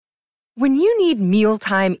When you need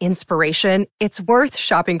mealtime inspiration, it's worth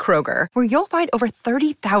shopping Kroger, where you'll find over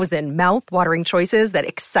 30,000 mouth-watering choices that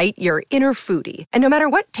excite your inner foodie. And no matter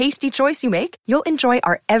what tasty choice you make, you'll enjoy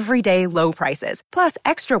our everyday low prices, plus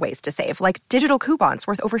extra ways to save, like digital coupons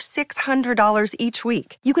worth over $600 each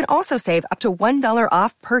week. You can also save up to $1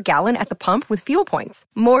 off per gallon at the pump with fuel points.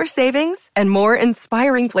 More savings and more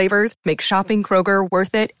inspiring flavors make shopping Kroger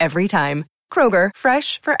worth it every time. Kroger,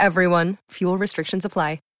 fresh for everyone. Fuel restrictions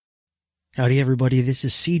apply. Howdy everybody, this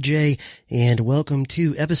is CJ, and welcome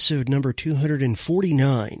to episode number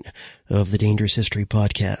 249 of the Dangerous History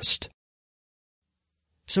Podcast.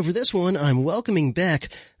 So for this one, I'm welcoming back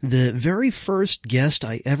the very first guest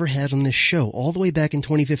I ever had on this show, all the way back in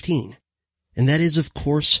 2015. And that is, of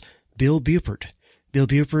course, Bill Buppert. Bill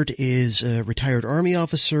Buppert is a retired Army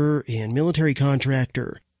officer and military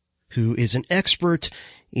contractor who is an expert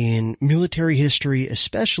in military history,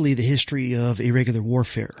 especially the history of irregular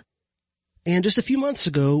warfare. And just a few months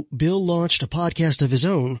ago, Bill launched a podcast of his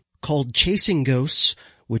own called Chasing Ghosts,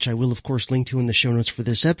 which I will, of course, link to in the show notes for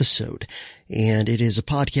this episode. And it is a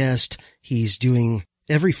podcast he's doing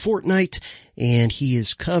every fortnight, and he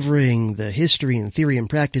is covering the history and theory and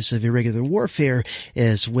practice of irregular warfare,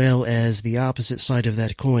 as well as the opposite side of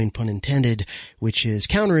that coin, pun intended, which is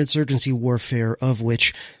counterinsurgency warfare, of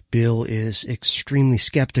which Bill is extremely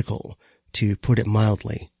skeptical, to put it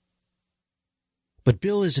mildly. But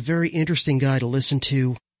Bill is a very interesting guy to listen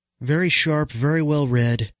to, very sharp, very well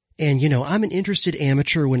read. And, you know, I'm an interested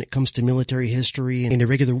amateur when it comes to military history and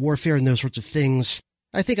irregular warfare and those sorts of things.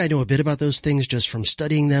 I think I know a bit about those things just from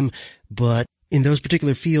studying them, but in those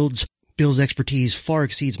particular fields, Bill's expertise far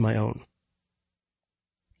exceeds my own.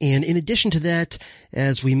 And in addition to that,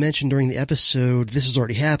 as we mentioned during the episode, this has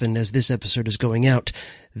already happened as this episode is going out,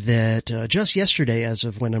 that just yesterday, as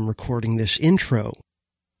of when I'm recording this intro,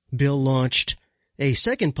 Bill launched a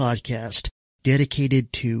second podcast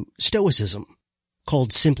dedicated to Stoicism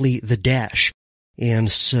called simply The Dash.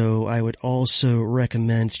 And so I would also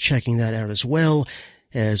recommend checking that out as well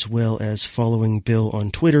as following Bill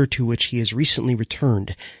on Twitter, to which he has recently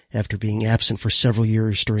returned after being absent for several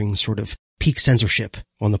years during sort of peak censorship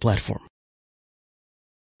on the platform.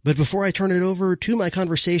 But before I turn it over to my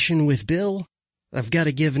conversation with Bill, I've got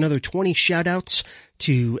to give another 20 shout-outs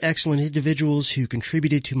to excellent individuals who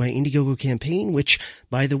contributed to my Indiegogo campaign, which,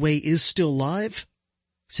 by the way, is still live.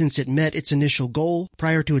 Since it met its initial goal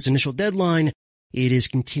prior to its initial deadline, it is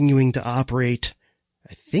continuing to operate,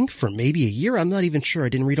 I think, for maybe a year. I'm not even sure. I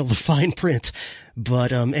didn't read all the fine print.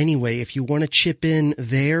 But anyway, if you want to chip in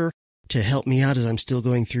there to help me out as I'm still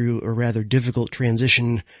going through a rather difficult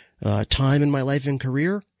transition time in my life and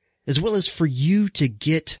career, as well as for you to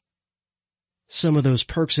get some of those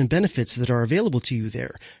perks and benefits that are available to you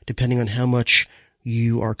there, depending on how much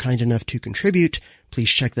you are kind enough to contribute. Please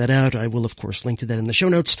check that out. I will, of course, link to that in the show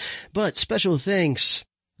notes. But special thanks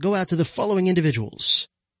go out to the following individuals: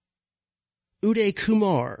 Uday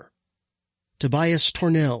Kumar, Tobias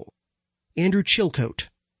Tornell, Andrew Chilcote,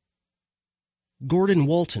 Gordon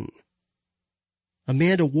Walton,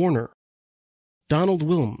 Amanda Warner, Donald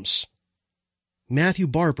Wilms, Matthew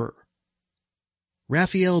Barber,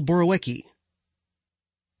 Raphael Borowecki,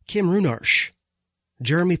 Kim Runarsh,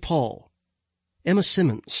 Jeremy Paul, Emma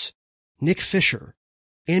Simmons, Nick Fisher,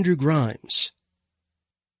 Andrew Grimes,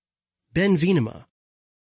 Ben Venema,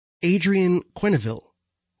 Adrian Quenneville,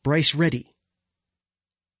 Bryce Reddy,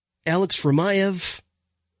 Alex Ramayev,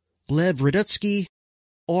 Gleb Radutsky,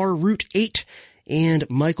 R. Root 8, and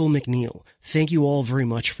Michael McNeil. Thank you all very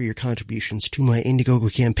much for your contributions to my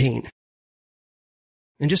Indiegogo campaign.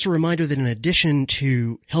 And just a reminder that in addition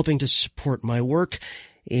to helping to support my work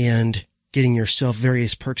and getting yourself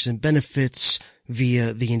various perks and benefits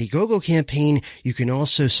via the Indiegogo campaign, you can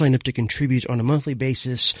also sign up to contribute on a monthly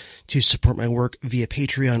basis to support my work via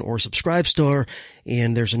Patreon or Subscribestar,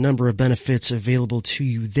 and there's a number of benefits available to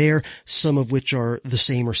you there, some of which are the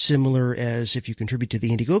same or similar as if you contribute to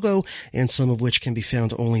the Indiegogo, and some of which can be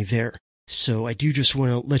found only there. So I do just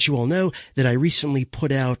want to let you all know that I recently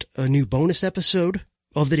put out a new bonus episode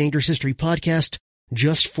of the Dangerous History Podcast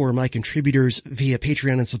just for my contributors via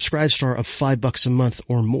Patreon and Subscribestar of $5 a month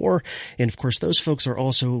or more. And of course, those folks are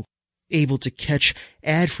also able to catch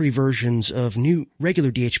ad-free versions of new regular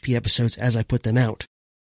DHP episodes as I put them out.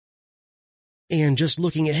 And just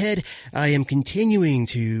looking ahead, I am continuing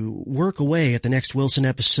to work away at the next Wilson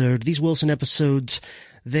episode. These Wilson episodes,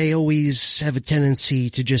 they always have a tendency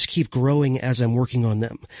to just keep growing as I'm working on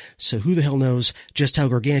them. So who the hell knows just how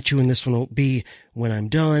gargantuan this one will be when I'm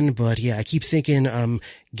done. But yeah, I keep thinking I'm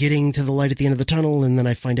getting to the light at the end of the tunnel, and then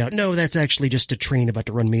I find out, no, that's actually just a train about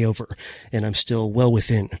to run me over, and I'm still well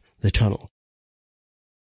within the tunnel.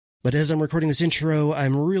 But as I'm recording this intro,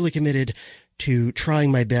 I'm really committed to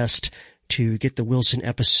trying my best to get the Wilson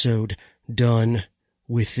episode done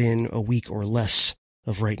within a week or less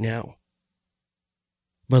of right now.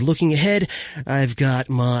 But looking ahead, I've got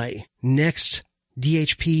my next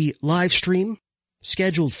DHP live stream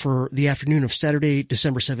scheduled for the afternoon of Saturday,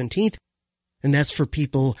 December 17th. And that's for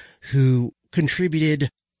people who contributed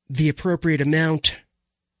the appropriate amount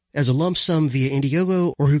as a lump sum via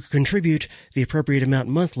Indiegogo, or who contribute the appropriate amount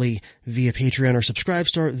monthly via Patreon or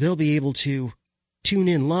Subscribestar. They'll be able to tune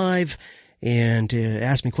in live and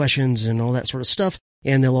ask me questions and all that sort of stuff.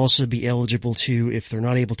 And they'll also be eligible to, if they're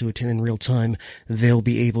not able to attend in real time, they'll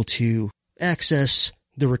be able to access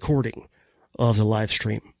the recording of the live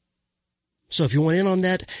stream. So if you want in on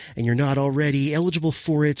that and you're not already eligible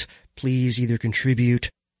for it, please either contribute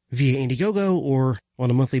via Indiegogo or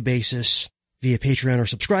on a monthly basis via Patreon or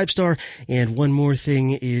Subscribestar. And one more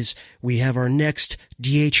thing is we have our next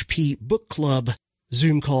DHP Book Club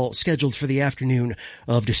Zoom call scheduled for the afternoon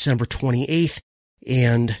of December 28th.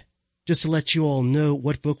 And just to let you all know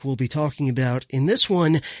what book we'll be talking about in this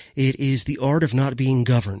one, it is The Art of Not Being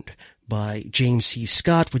Governed by James C.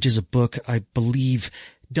 Scott, which is a book I believe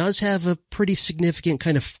does have a pretty significant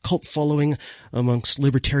kind of cult following amongst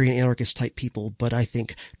libertarian anarchist type people, but I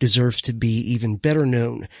think deserves to be even better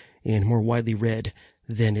known and more widely read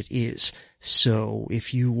than it is. So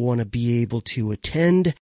if you want to be able to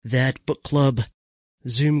attend that book club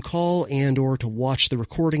Zoom call and or to watch the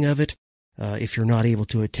recording of it, if you're not able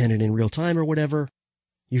to attend it in real time or whatever,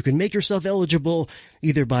 you can make yourself eligible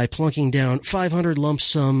either by plunking down $500 lump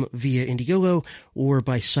sum via Indiegogo or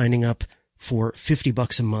by signing up for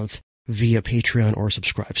 $50 a month via Patreon or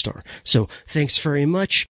Subscribestar. So thanks very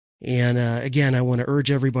much. And again, I want to urge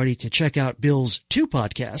everybody to check out Bill's 2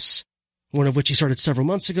 podcasts, one of which he started several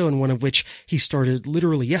months ago and one of which he started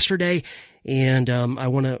literally yesterday. And I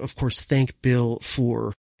want to, of course, thank Bill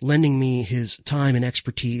for lending me his time and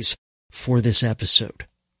expertise for this episode.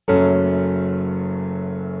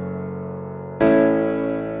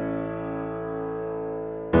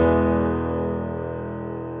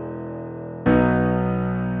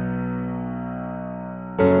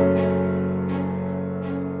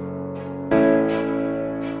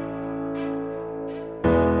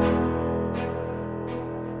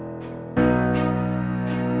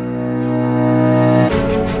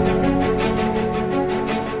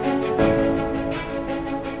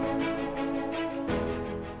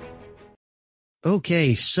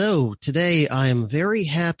 Okay, so today I am very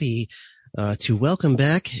happy to welcome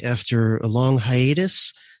back, after a long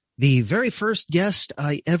hiatus, the very first guest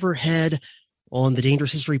I ever had on the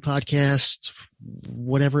Dangerous History podcast,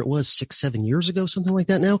 whatever it was, 6-7 years ago, something like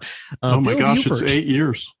that now. Oh my Bill gosh, Buppert. It's 8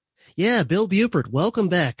 years. Yeah, Bill Buppert, welcome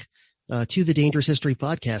back to the Dangerous History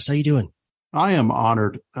podcast. How you doing? I am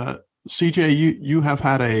honored. CJ, you have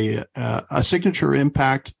had a signature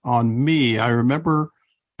impact on me. I remember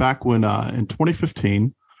back when in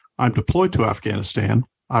 2015, I'm deployed to Afghanistan.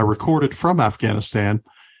 I recorded from Afghanistan,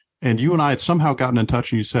 and you and I had somehow gotten in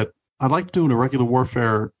touch, and you said, I'd like doing a regular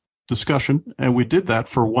warfare discussion. And we did that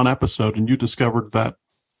for one episode, and you discovered that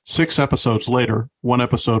 6 episodes later, one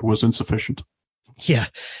episode was insufficient. Yeah,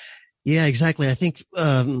 exactly. I think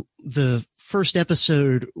the first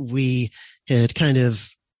episode we had kind of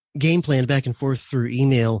game planned back and forth through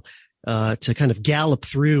email to kind of gallop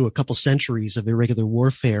through a couple centuries of irregular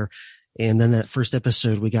warfare. And then that first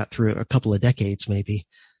episode, we got through a couple of decades, maybe.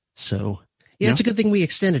 So yeah, it's a good thing we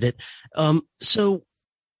extended it. So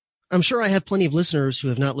I'm sure I have plenty of listeners who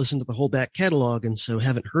have not listened to the whole back catalog and so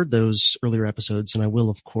haven't heard those earlier episodes. And I will,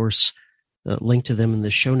 of course, link to them in the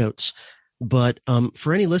show notes. But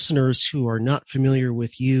for any listeners who are not familiar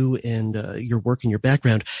with you and your work and your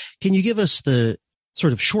background, can you give us the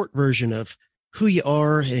sort of short version of who you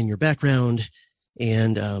are and your background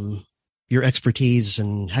and your expertise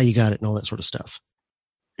and how you got it and all that sort of stuff?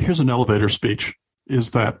 Here's an elevator speech,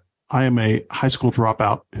 is that I am a high school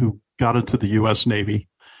dropout who got into the U.S. Navy.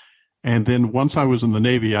 And then once I was in the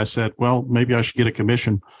Navy, I said, well, maybe I should get a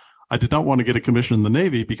commission. I did not want to get a commission in the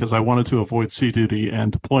Navy because I wanted to avoid sea duty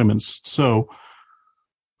and deployments. So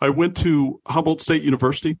I went to Humboldt State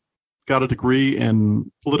University, got a degree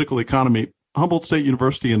in political economy. Humboldt State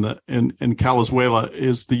University in Calazuela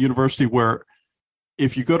is the university where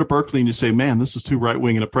if you go to Berkeley and you say, man, this is too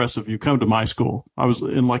right-wing and oppressive, you come to my school. I was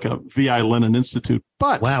in like a V.I. Lenin Institute.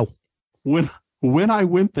 But wow, when I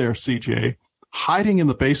went there, CJ, hiding in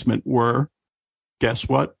the basement were, guess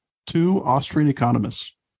what? 2 Austrian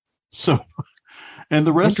economists. So, and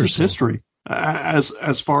the rest is history.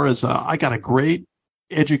 As far as I got a great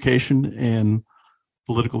education in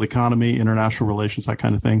political economy, international relations, that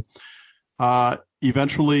kind of thing.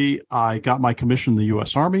 eventually, I got my commission in the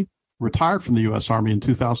U.S. Army, retired from the U.S. Army in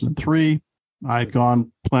 2003. I had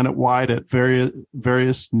gone planet-wide at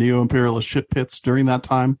various neo-imperialist shit pits during that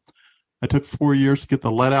time. I took 4 years to get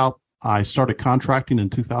the lead out. I started contracting in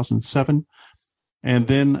 2007. And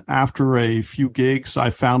then after a few gigs,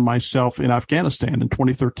 I found myself in Afghanistan in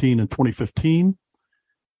 2013 and 2015.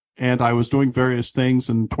 And I was doing various things.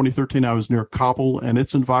 In 2013, I was near Kabul and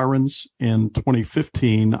its environs. In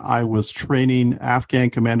 2015, I was training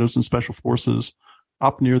Afghan commandos and special forces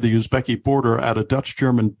up near the Uzbeki border at a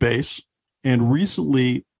Dutch-German base. And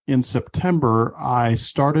recently, in September, I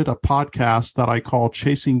started a podcast that I call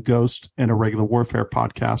Chasing Ghost and Irregular Warfare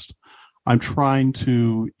Podcast. I'm trying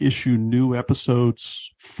to issue new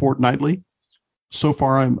episodes fortnightly. So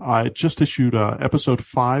far, I just issued episode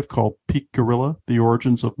 5 called Peak Guerrilla, The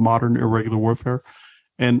Origins of Modern Irregular Warfare.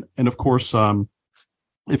 And of course,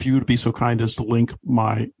 if you would be so kind as to link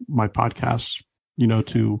my podcasts,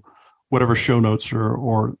 to whatever show notes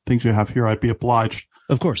or things you have here, I'd be obliged.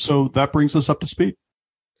 Of course. So that brings us up to speed.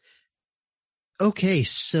 Okay.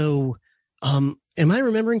 So, am I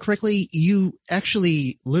remembering correctly? You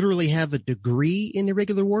actually literally have a degree in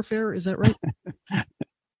irregular warfare. Is that right?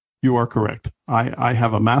 You are correct. I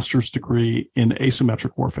have a master's degree in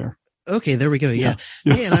asymmetric warfare. Okay, there we go. Yeah.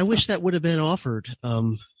 Man, I wish that would have been offered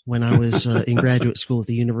when I was in graduate school at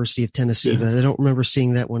the University of Tennessee, but I don't remember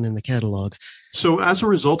seeing that one in the catalog. So as a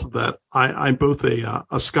result of that, I'm both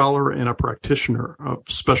a scholar and a practitioner of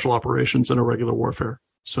special operations and irregular warfare.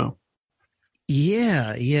 So.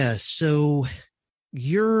 Yeah. So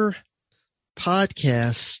your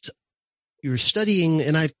podcast, you're studying,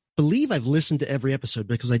 and I believe I've listened to every episode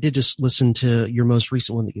because I did just listen to your most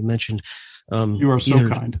recent one that you mentioned. You are so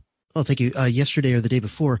kind. Oh, thank you. Yesterday or the day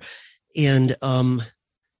before. And,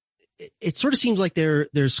 it sort of seems like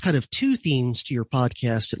there's kind of two themes to your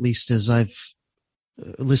podcast, at least as I've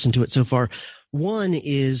listened to it so far. One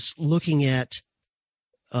is looking at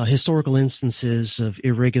historical instances of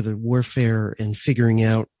irregular warfare and figuring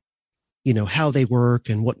out, how they work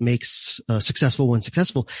and what makes a successful one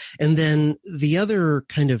successful. And then the other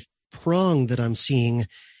kind of prong that I'm seeing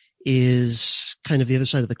is kind of the other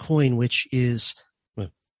side of the coin, which is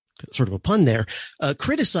sort of a pun there,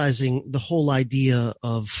 criticizing the whole idea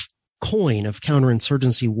of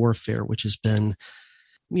counterinsurgency warfare, which has been,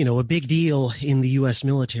 a big deal in the U.S.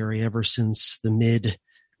 military ever since the mid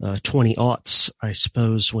 2000s, I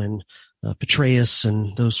suppose, when Petraeus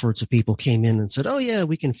and those sorts of people came in and said, oh yeah,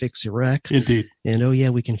 we can fix Iraq. Indeed. And oh yeah,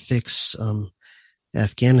 we can fix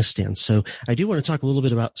Afghanistan. So I do want to talk a little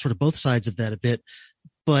bit about sort of both sides of that a bit,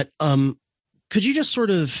 but could you just sort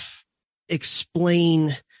of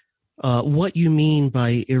explain what you mean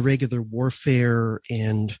by irregular warfare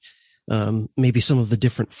and maybe some of the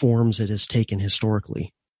different forms it has taken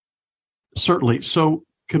historically? Certainly. So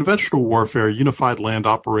conventional warfare, unified land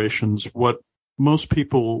operations, what most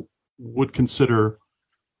people would consider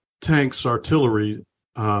tanks, artillery,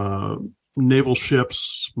 naval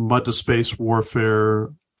ships, mud to space warfare,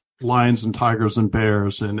 lions and tigers and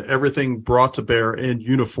bears, and everything brought to bear in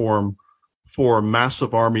uniform for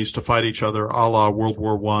massive armies to fight each other, a la World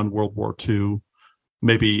War I, World War II,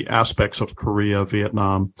 maybe aspects of Korea,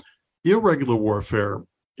 Vietnam. Irregular warfare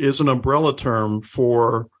is an umbrella term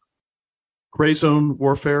for gray zone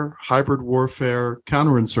warfare, hybrid warfare,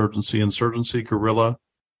 counterinsurgency, insurgency, guerrilla,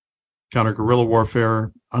 counter-guerrilla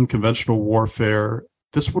warfare, unconventional warfare.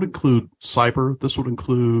 This would include cyber. This would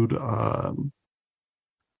include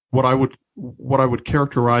what I would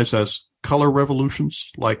characterize as color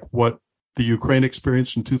revolutions, like what the Ukraine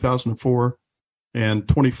experienced in 2004 and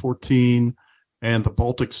 2014, and the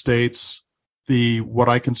Baltic states, what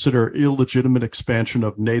I consider illegitimate expansion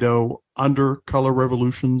of NATO under color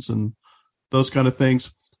revolutions and those kind of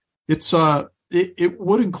things. It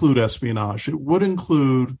would include espionage. It would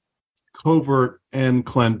include covert and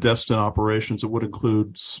clandestine operations. It would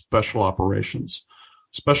include special operations.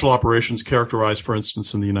 Special operations characterized, for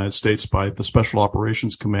instance, in the United States by the Special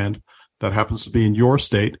Operations Command that happens to be in your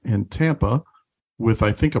state, in Tampa, with,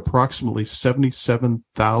 I think, approximately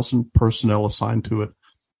 77,000 personnel assigned to it,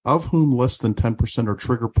 of whom less than 10% are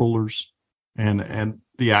trigger pullers and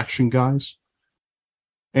the action guys.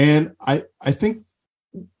 And I think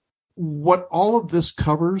what all of this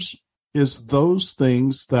covers is those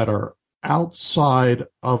things that are outside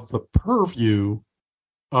of the purview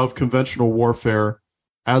of conventional warfare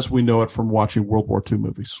as we know it from watching World War II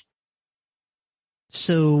movies.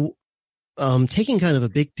 So, taking kind of a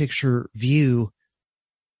big picture view,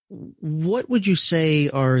 what would you say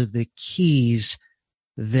are the keys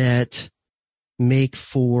that make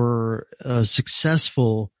for a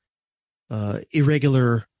successful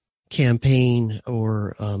irregular campaign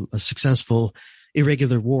or a successful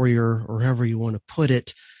irregular warrior, or however you want to put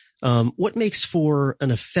it, what makes for an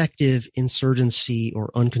effective insurgency or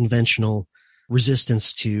unconventional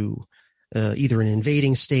resistance to either an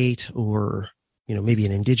invading state or, maybe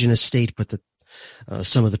an indigenous state, but that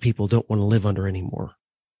some of the people don't want to live under anymore?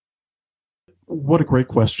 What a great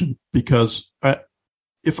question, because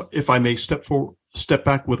if I may step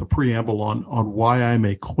back with a preamble on why I'm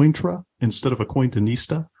a Cointra instead of a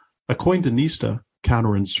Cointonista. A Cointonista,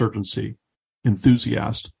 counterinsurgency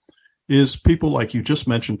enthusiast, is people like you just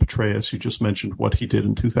mentioned, Petraeus. You just mentioned what he did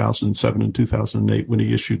in 2007 and 2008 when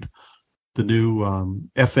he issued the new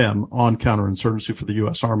FM on counterinsurgency for the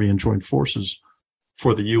U.S. Army and joint forces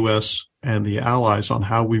for the U.S. and the allies on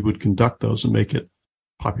how we would conduct those and make it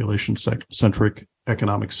population-centric,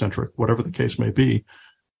 economic-centric, whatever the case may be.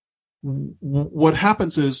 What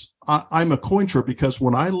happens is I'm a Cointra because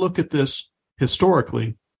when I look at this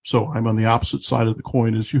historically, so I'm on the opposite side of the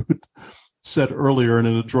coin, as you had said earlier in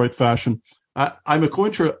an adroit fashion, I'm a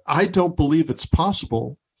Cointra. I don't believe it's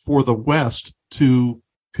possible for the West to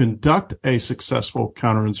conduct a successful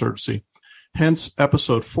counterinsurgency. Hence,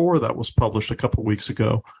 episode 4 that was published a couple of weeks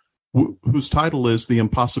ago, whose title is The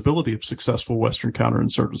Impossibility of Successful Western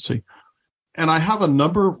Counterinsurgency. And I have a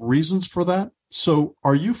number of reasons for that. So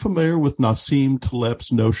are you familiar with Nassim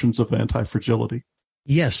Taleb's notions of anti-fragility?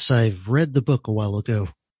 Yes, I've read the book a while ago.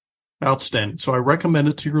 Outstanding. So I recommend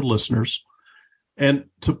it to your listeners. And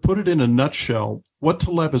to put it in a nutshell, what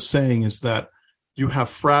Taleb is saying is that you have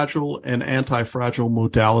fragile and anti-fragile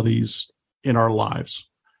modalities in our lives.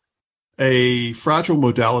 A fragile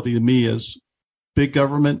modality to me is big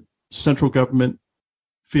government, central government,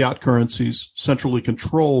 fiat currencies, centrally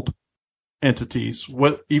controlled entities,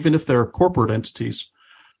 even if they're corporate entities.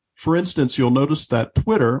 For instance, you'll notice that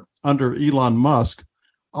Twitter, under Elon Musk,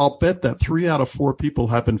 I'll bet that 3 out of 4 people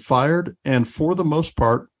have been fired. And for the most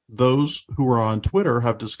part, those who are on Twitter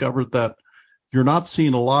have discovered that you're not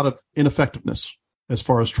seeing a lot of ineffectiveness as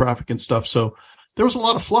far as traffic and stuff. So there was a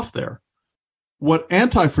lot of fluff there. What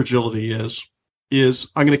anti-fragility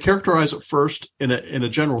is I'm going to characterize it first in a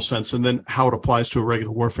general sense and then how it applies to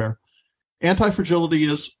irregular warfare. Anti-fragility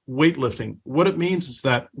is weightlifting. What it means is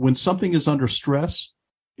that when something is under stress,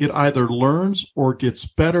 it either learns or gets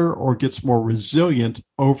better or gets more resilient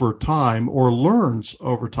over time or learns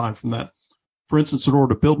over time from that. For instance, in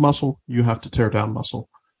order to build muscle, you have to tear down muscle.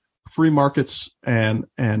 Free markets and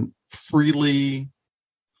freely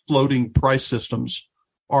floating price systems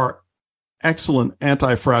are excellent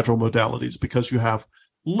anti-fragile modalities because you have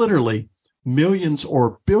literally millions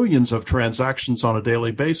or billions of transactions on a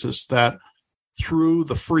daily basis that through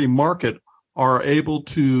the free market are able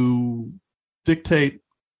to dictate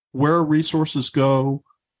where resources go,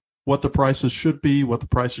 what the prices should be, what the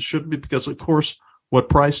prices shouldn't be, because of course what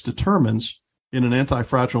price determines in an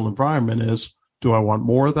anti-fragile environment is, do I want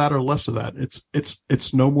more of that or less of that?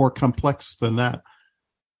 It's no more complex than that.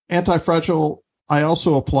 Anti-fragile, I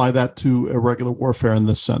also apply that to irregular warfare in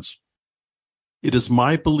this sense. It is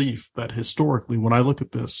my belief that historically, when I look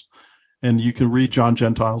at this, and you can read John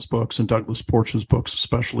Gentile's books and Douglas Porch's books,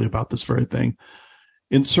 especially about this very thing,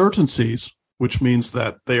 insurgencies, which means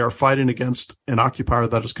that they are fighting against an occupier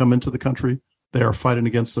that has come into the country. They are fighting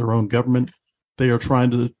against their own government. They are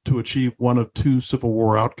trying to achieve one of 2 Civil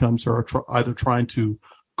War outcomes, or either trying to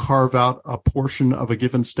carve out a portion of a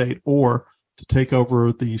given state or to take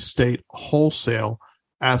over the state wholesale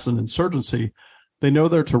as an insurgency. They know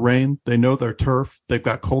their terrain. They know their turf. They've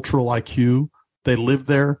got cultural IQ. They live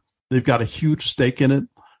there. They've got a huge stake in it.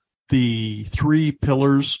 The 3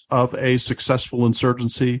 pillars of a successful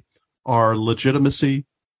insurgency are legitimacy,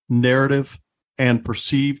 narrative, and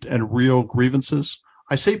perceived and real grievances.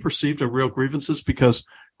 I say perceived and real grievances because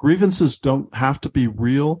grievances don't have to be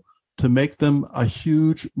real to make them a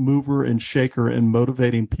huge mover and shaker in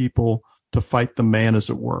motivating people to fight the man, as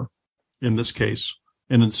it were. In this case,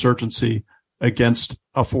 an insurgency against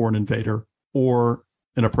a foreign invader or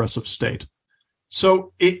an oppressive state.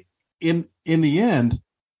 So in the end,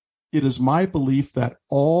 it is my belief that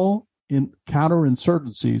all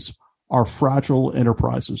counterinsurgencies are fragile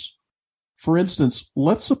enterprises. For instance,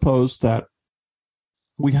 let's suppose that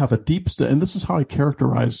we have a deep state, and this is how I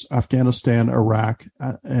characterize Afghanistan, Iraq,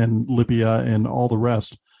 and Libya, and all the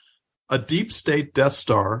rest. A deep state Death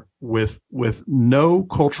Star with no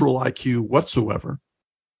cultural IQ whatsoever,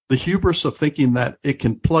 the hubris of thinking that it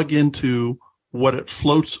can plug into what it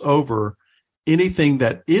floats over, anything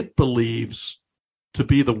that it believes to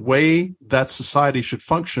be the way that society should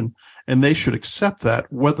function, and they should accept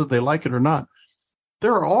that whether they like it or not.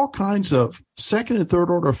 There are all kinds of second and third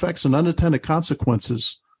order effects and unintended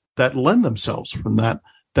consequences that lend themselves from that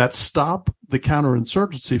that stop the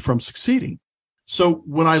counterinsurgency from succeeding. So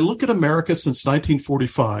when I look at America since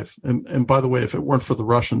 1945, and by the way, if it weren't for the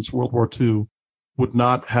Russians, World War II would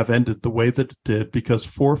not have ended the way that it did, because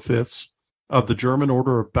 4/5 of the German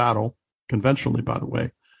order of battle, conventionally, by the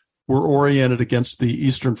way, were oriented against the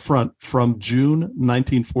Eastern Front from June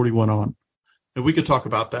 1941 on. And we could talk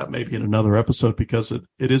about that maybe in another episode, because it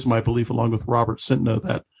is my belief, along with Robert Sintno,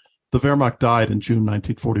 that the Wehrmacht died in June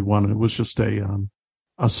 1941, and it was just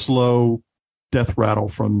a slow death rattle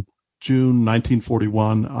from June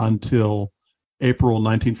 1941 until April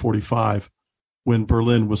 1945, when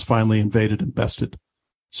Berlin was finally invaded and bested.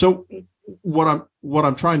 So what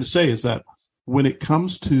I'm trying to say is that when it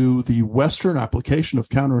comes to the Western application of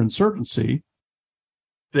counterinsurgency,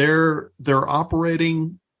 they're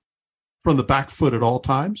operating from the back foot at all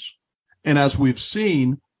times. And as we've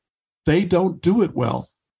seen, they don't do it well.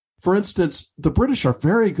 For instance, the British are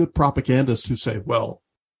very good propagandists who say, well,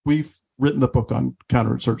 we've written the book on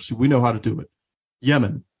counterinsurgency. We know how to do it.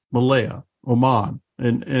 Yemen, Malaya, Oman,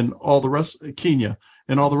 and all the rest, Kenya,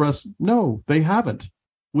 and all the rest. No, they haven't.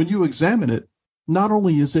 When you examine it, not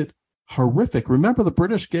only is it horrific. Remember, the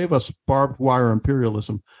British gave us barbed wire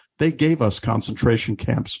imperialism. They gave us concentration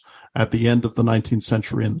camps at the end of the 19th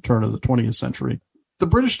century and the turn of the 20th century. The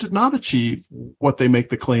British did not achieve what they make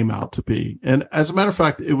the claim out to be. And as a matter of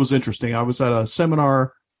fact, it was interesting. I was at a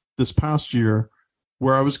seminar this past year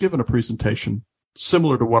where I was given a presentation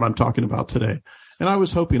similar to what I'm talking about today. And I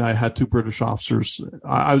was hoping I had two British officers.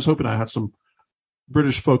 I was hoping I had some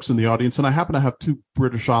British folks in the audience, and I happen to have two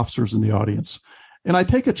British officers in the audience. And I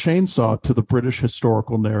take a chainsaw to the British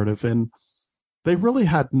historical narrative, and they really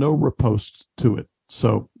had no riposte to it.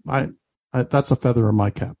 So I that's a feather in my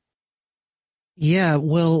cap. Yeah,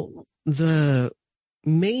 well, the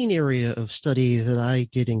main area of study that I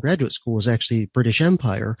did in graduate school was actually British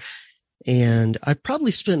Empire. And I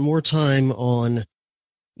probably spent more time on,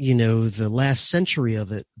 the last century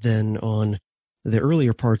of it than on the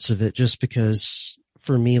earlier parts of it, just because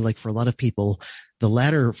for me, like for a lot of people, the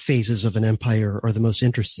latter phases of an empire are the most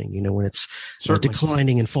interesting, when it's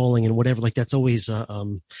declining and falling and whatever, like that's always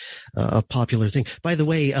a popular thing. By the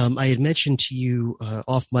way, I had mentioned to you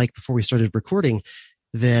off mic before we started recording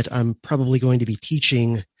that I'm probably going to be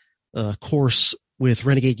teaching a course with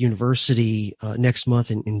Renegade University next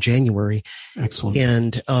month in January. Excellent.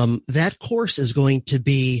 And that course is going to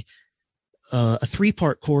be a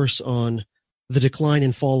 3-part course on the decline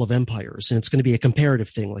and fall of empires. And it's going to be a comparative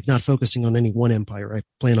thing, like not focusing on any one empire. I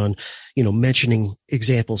plan on, mentioning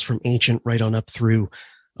examples from ancient right on up through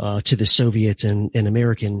to the Soviet and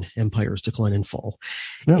American empires decline and fall.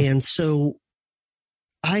 Yeah. And so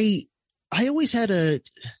I always had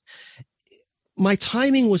my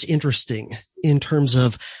timing was interesting in terms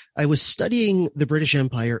of I was studying the British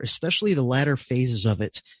Empire, especially the latter phases of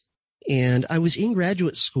it. And I was in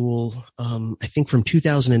graduate school, I think from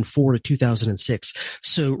 2004 to 2006.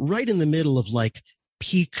 So right in the middle of like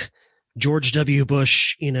peak George W.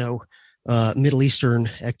 Bush, Middle Eastern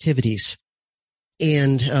activities.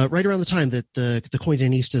 And right around the time that the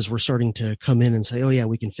Coindinistas were starting to come in and say, oh yeah,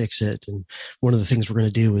 we can fix it. And one of the things we're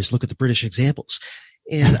going to do is look at the British examples.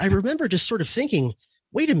 And I remember just sort of thinking,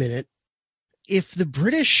 wait a minute, if the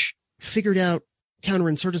British figured out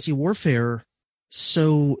counterinsurgency warfare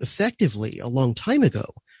so effectively a long time ago,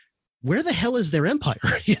 where the hell is their empire?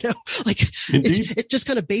 It's just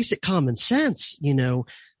kind of basic common sense,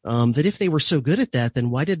 that if they were so good at that, then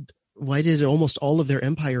why did almost all of their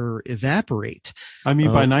empire evaporate? I mean,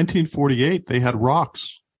 by 1948, they had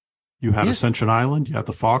rocks. You had Ascension Island, you had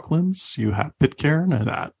the Falklands, you had Pitcairn,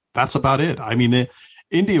 and that's about it. I mean,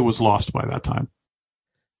 India was lost by that time.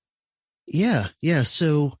 Yeah.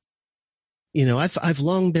 So, I've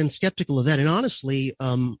long been skeptical of that. And honestly,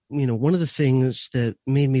 one of the things that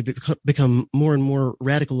made me become more and more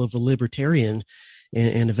radical of a libertarian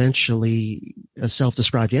and eventually a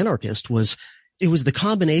self-described anarchist was the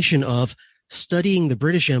combination of studying the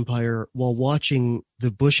British Empire while watching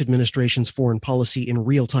the Bush administration's foreign policy in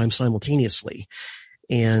real time simultaneously.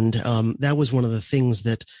 And that was one of the things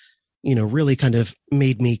that, really kind of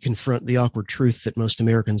made me confront the awkward truth that most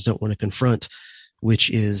Americans don't want to confront, which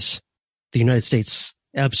is the United States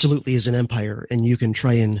absolutely is an empire, and you can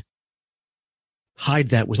try and hide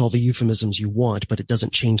that with all the euphemisms you want, but it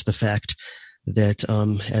doesn't change the fact that,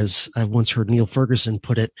 as I once heard Neil Ferguson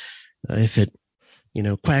put it, if it,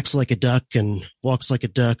 quacks like a duck and walks like a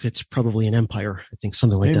duck, it's probably an empire. I think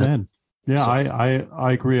something like Amen. that. Yeah, so,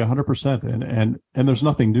 I agree 100%. And there's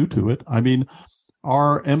nothing new to it. I mean,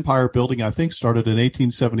 our empire building, I think, started in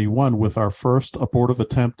 1871 with our first abortive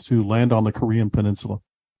attempt to land on the Korean Peninsula.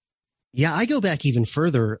 Yeah, I go back even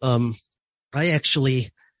further. I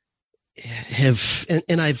actually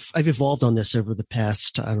and I've evolved on this over the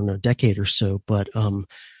past, I don't know, decade or so, but,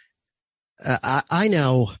 I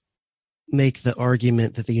now make the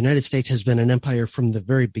argument that the United States has been an empire from the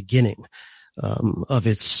very beginning, of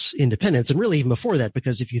its independence, and really even before that,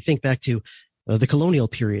 because if you think back to the colonial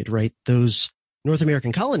period, right, those North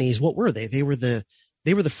American colonies, what were they? They were the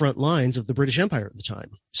front lines of the British Empire at the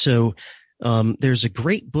time. So, there's a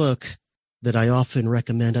great book that I often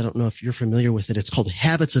recommend. I don't know if you're familiar with it. It's called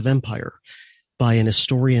Habits of Empire by an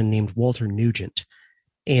historian named Walter Nugent.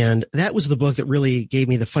 And that was the book that really gave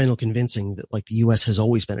me the final convincing that like the U.S. has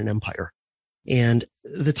always been an empire. And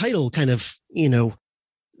the title kind of,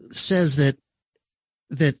 says that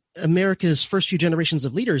America's first few generations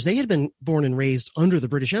of leaders, they had been born and raised under the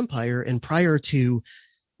British Empire. And prior to,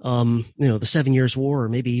 the 7 Years' War, or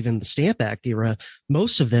maybe even the Stamp Act era,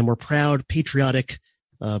 most of them were proud, patriotic,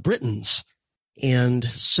 Britons. And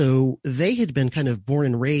so they had been kind of born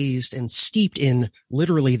and raised and steeped in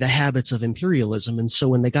literally the habits of imperialism. And so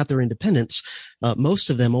when they got their independence, most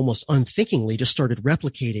of them almost unthinkingly just started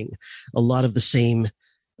replicating a lot of the same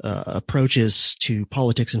approaches to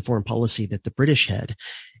politics and foreign policy that the British had.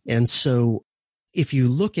 And so if you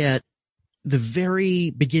look at the very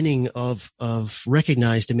beginning of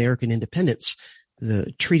recognized American independence,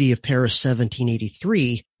 the Treaty of Paris,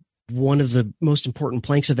 1783, one of the most important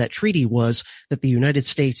planks of that treaty was that the United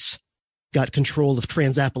States got control of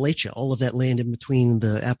Trans-Appalachia, all of that land in between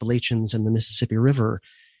the Appalachians and the Mississippi River,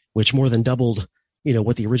 which more than doubled,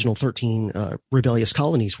 what the original 13 rebellious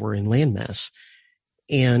colonies were in landmass.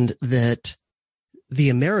 And that the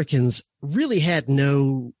Americans really had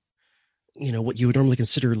no, what you would normally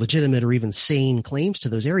consider legitimate or even sane claims to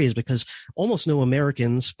those areas, because almost no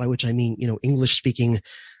Americans, by which I mean, English speaking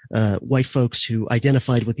white folks who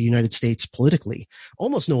identified with the United States politically,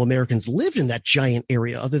 almost no Americans lived in that giant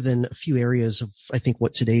area other than a few areas of, I think,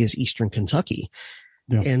 what today is Eastern Kentucky.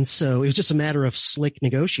 Yeah. And so it was just a matter of slick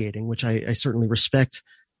negotiating, which I certainly respect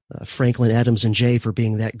Franklin, Adams, and Jay for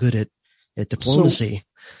being that good at diplomacy.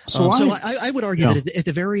 So I would argue that at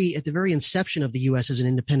the very inception of the U.S. as an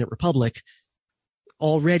independent republic,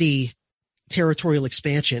 already territorial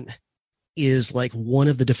expansion is like one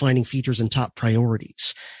of the defining features and top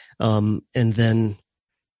priorities. And then,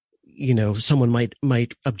 someone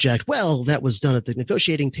might object, well, that was done at the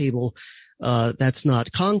negotiating table. That's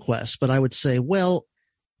not conquest. But I would say, well,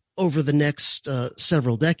 over the next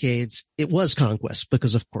several decades, it was conquest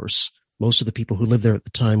because, of course, most of the people who lived there at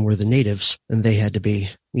the time were the natives, and they had to be,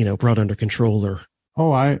 brought under control.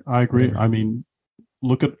 I agree. Whatever. I mean,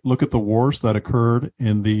 look at the wars that occurred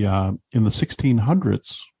in the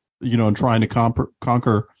 1600s, and trying to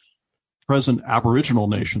conquer present Aboriginal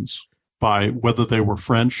nations by whether they were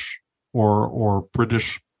French or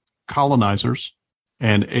British colonizers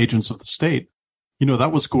and agents of the state.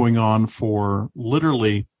 That was going on for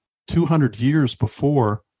literally 200 years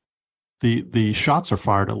before the shots are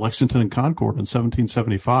fired at Lexington and Concord in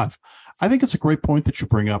 1775. I think it's a great point that you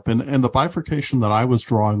bring up. And the bifurcation that I was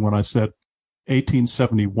drawing when I said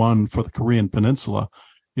 1871 for the Korean Peninsula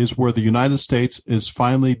is where the United States is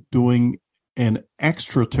finally doing an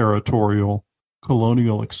extraterritorial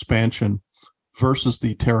colonial expansion versus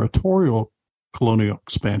the territorial colonial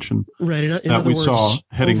expansion that we saw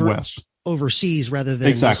heading west. Overseas rather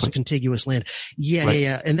than this contiguous land.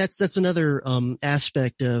 Yeah. And that's another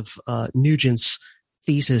aspect of Nugent's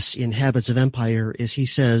thesis in Habits of Empire is he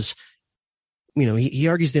says, he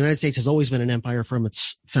argues the United States has always been an empire from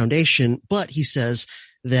its foundation, but he says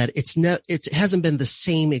that it hasn't been the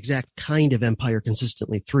same exact kind of empire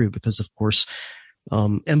consistently through, because of course,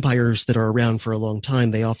 empires that are around for a long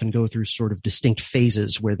time, they often go through sort of distinct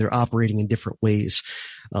phases where they're operating in different ways.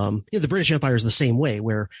 The British Empire is the same way,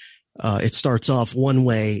 where it starts off one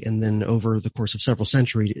way, and then over the course of several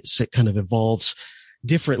centuries, it kind of evolves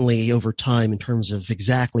differently over time in terms of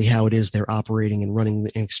exactly how it is they're operating and running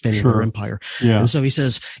and expanding their empire. Yeah. And so he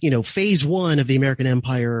says, phase one of the American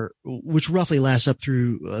empire, which roughly lasts up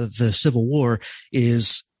through the Civil War,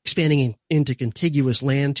 is expanding into contiguous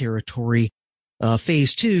land territory.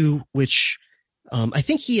 Phase two, which I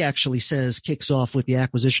think he actually says kicks off with the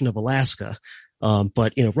acquisition of Alaska.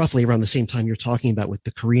 But, roughly around the same time you're talking about with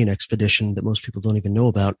the Korean expedition that most people don't even know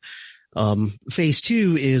about. Phase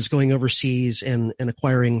two is going overseas and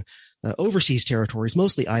acquiring overseas territories,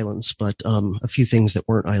 mostly islands, but a few things that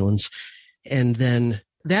weren't islands. And then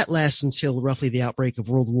that lasts until roughly the outbreak of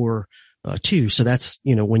World War II. So that's,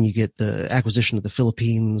 when you get the acquisition of the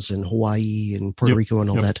Philippines and Hawaii and Puerto Rico and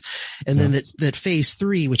all that. And then that phase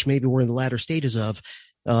three, which maybe we're in the latter stages of,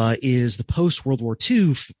 is the post-World War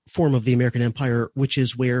II form of the American empire, which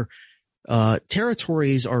is where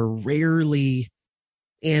territories are rarely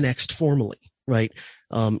annexed formally, right?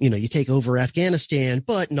 You take over Afghanistan,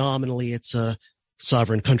 but nominally it's a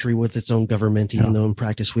sovereign country with its own government, even though in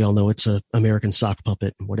practice we all know it's a American sock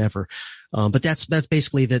puppet and whatever. But that's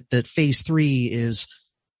basically that phase 3 is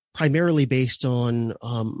primarily based on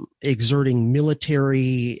exerting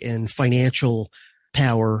military and financial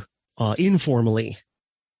power informally,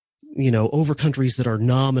 over countries that are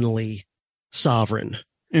nominally sovereign.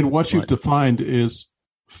 And what you've defined is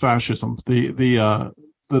fascism. The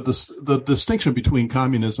distinction between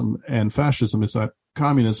communism and fascism is that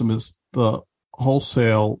communism is the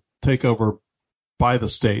wholesale takeover by the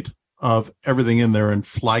state of everything in there and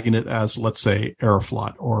flagging it as, let's say,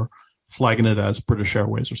 Aeroflot, or flagging it as British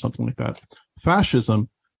Airways or something like that. Fascism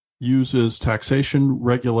uses taxation,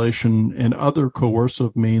 regulation, and other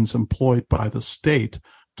coercive means employed by the state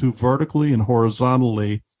to vertically and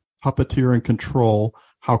horizontally puppeteer and control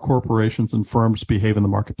how corporations and firms behave in the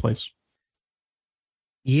marketplace.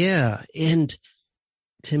 Yeah. And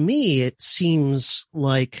to me, it seems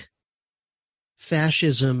like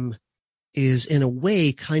fascism is in a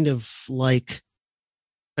way kind of like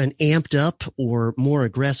an amped up or more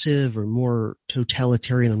aggressive or more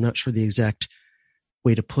totalitarian, I'm not sure the exact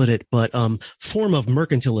way to put it, but form of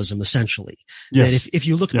mercantilism, essentially. Yes. That if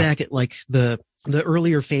you look back at like the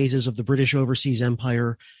earlier phases of the British Overseas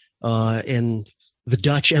Empire and the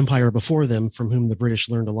Dutch Empire before them, from whom the British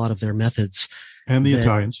learned a lot of their methods. And the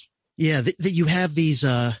Italians. Yeah, that you have these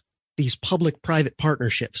public-private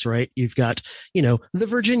partnerships, right? You've got, the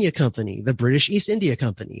Virginia Company, the British East India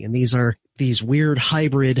Company, and these are these weird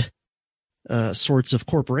hybrid sorts of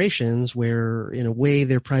corporations where, in a way,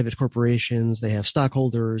 they're private corporations. They have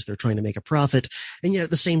stockholders. They're trying to make a profit, and yet at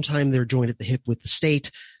the same time, they're joined at the hip with the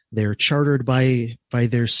state. They're chartered by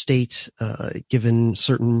their state, given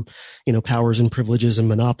certain, powers and privileges and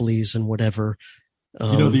monopolies and whatever.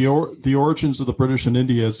 The origins of the British in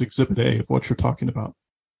India is Exhibit A of what you're talking about,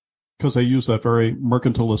 because they use that very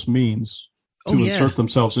mercantilist means to insert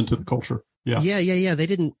themselves into the culture. Yeah. They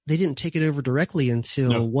didn't take it over directly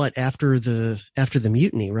until after the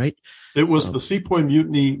mutiny, right? It was the Sepoy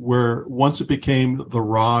Mutiny, where once it became the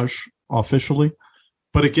Raj officially.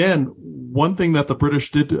 But again, one thing that the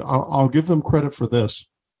British did, I'll give them credit for this,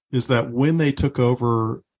 is that when they took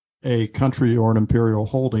over a country or an imperial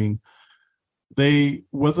holding,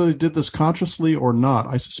 whether they did this consciously or not,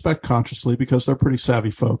 I suspect consciously because they're pretty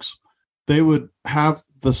savvy folks, they would have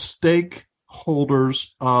the stakeholders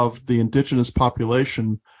of the indigenous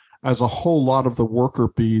population as a whole lot of the worker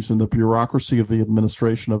bees in the bureaucracy of the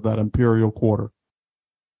administration of that imperial quarter.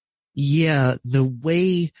 Yeah, the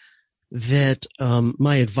way that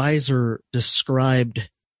my advisor described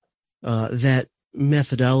that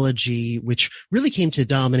methodology, which really came to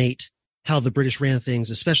dominate how the British ran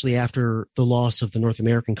things, especially after the loss of the North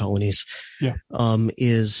American colonies,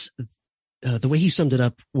 is the way he summed it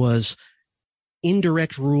up was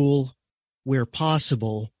indirect rule where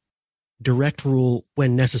possible, direct rule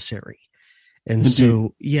when necessary. And Indeed.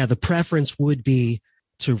 So, the preference would be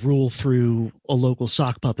to rule through a local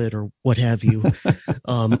sock puppet or what have you,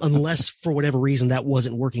 unless for whatever reason that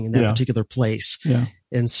wasn't working in that particular place. Yeah.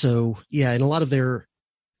 And so, and a lot of their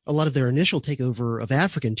initial takeover of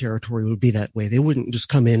African territory would be that way. They wouldn't just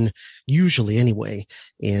come in, usually anyway,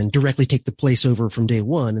 and directly take the place over from day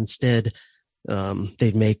one. Instead,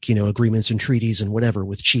 they'd make, agreements and treaties and whatever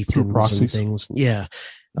with chieftains and things. Yeah.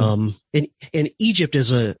 And Egypt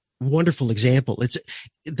is a wonderful example. It's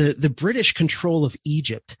the British control of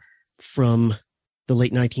Egypt from the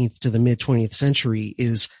late 19th to the mid 20th century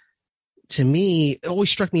is, to me, it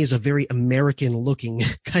always struck me as a very American looking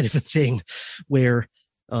kind of a thing, where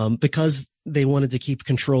because they wanted to keep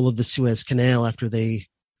control of the Suez Canal after they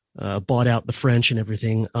bought out the French and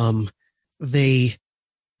everything, they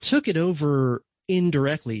took it over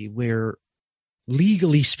indirectly, where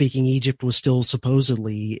legally speaking, Egypt was still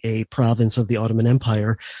supposedly a province of the Ottoman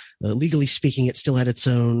Empire. Legally speaking, it still had its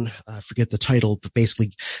own, I forget the title, but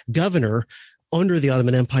basically governor under the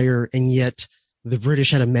Ottoman Empire. And yet the British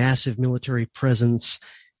had a massive military presence,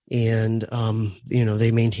 and,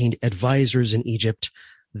 they maintained advisors in Egypt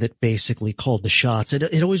that basically called the shots.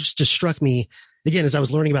 It always just struck me, again, as I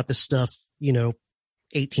was learning about this stuff,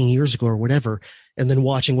 18 years ago or whatever, and then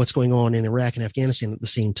watching what's going on in Iraq and Afghanistan at the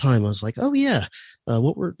same time, I was like, oh yeah,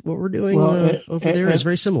 what we're doing over there is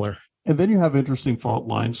very similar. And then you have interesting fault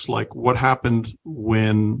lines, like what happened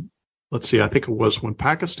when, let's see, I think it was when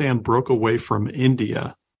Pakistan broke away from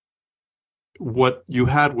India. What you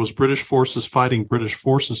had was British forces fighting British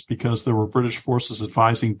forces because there were British forces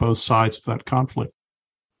advising both sides of that conflict.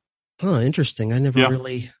 Huh, interesting. I never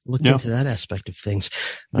really looked into that aspect of things.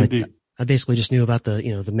 Indeed. I basically just knew about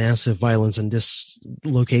the massive violence and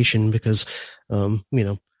dislocation because,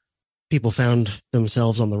 people found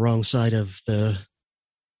themselves on the wrong side of the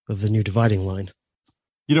new dividing line.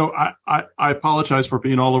 I apologize for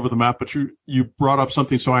being all over the map, but you brought up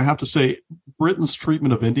something. So I have to say, Britain's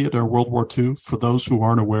treatment of India during World War II, for those who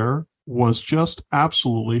aren't aware, was just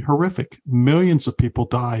absolutely horrific. Millions of people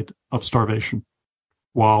died of starvation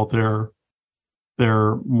while their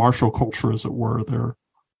martial culture, as it were, their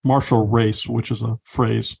martial race, which is a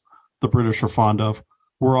phrase the British are fond of,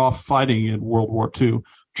 were off fighting in World War II.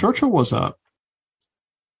 Churchill was a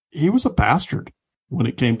bastard when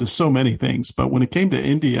it came to so many things, but when it came to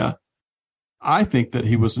India, I think that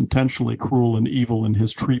he was intentionally cruel and evil in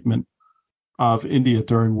his treatment of India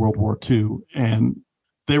during World War II. And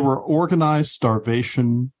they were organized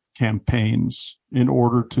starvation campaigns in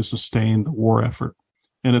order to sustain the war effort.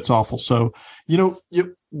 And it's awful. So,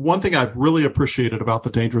 one thing I've really appreciated about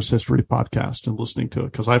the Dangerous History podcast and listening to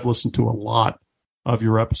it, because I've listened to a lot of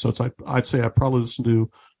your episodes. I'd say I probably listened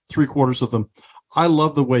to 3/4 of them. I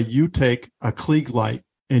love the way you take a Klieg light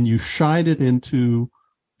and you shine it into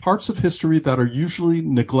parts of history that are usually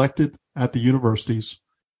neglected at the universities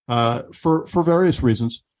for various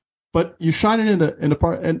reasons. But you shine it in a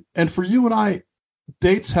part, and for you and I,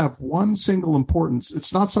 dates have one single importance.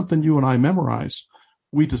 It's not something you and I memorize.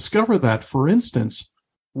 We discover that, for instance,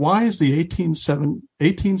 why is the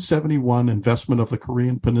 1871 investment of the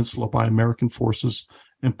Korean Peninsula by American forces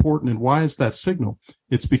important, and why is that signal?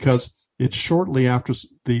 It's because it's shortly after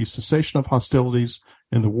the cessation of hostilities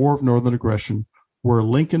in the War of Northern Aggression, where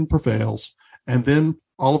Lincoln prevails, and then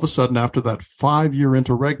all of a sudden, after that 5-year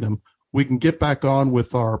interregnum, we can get back on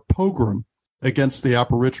with our pogrom against the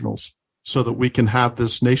Aboriginals so that we can have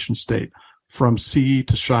this nation state from sea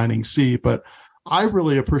to shining sea. But I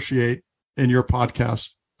really appreciate in your podcast,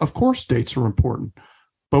 of course, dates are important,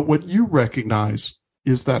 but what you recognize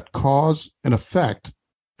is that cause and effect,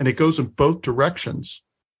 and it goes in both directions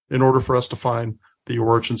in order for us to find the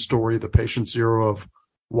origin story, the patient zero of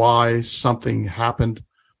why something happened.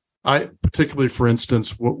 I particularly, for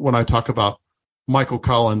instance, when I talk about Michael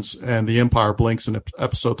Collins and The Empire Blinks in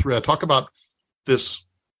episode 3, I talk about this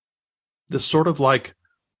sort of like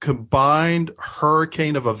combined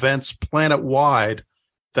hurricane of events planet-wide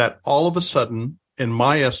that all of a sudden, in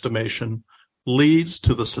my estimation, leads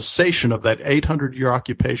to the cessation of that 800-year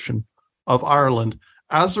occupation of Ireland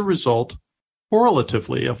as a result,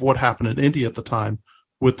 correlatively, of what happened in India at the time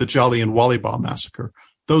with the Jallianwala massacre.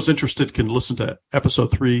 Those interested can listen to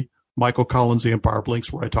episode 3, Michael Collins, The Empire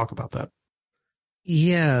Blinks, where I talk about that.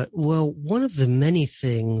 Yeah, well, one of the many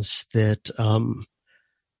things that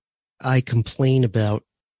I complain about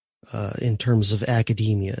in terms of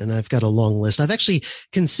academia, and I've got a long list. I've actually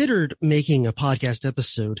considered making a podcast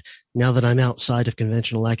episode now that I'm outside of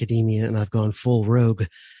conventional academia and I've gone full rogue.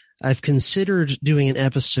 I've considered doing an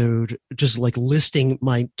episode just like listing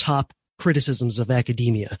my top criticisms of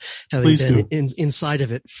academia, having been inside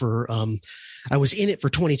of it for, I was in it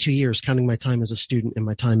for 22 years, counting my time as a student and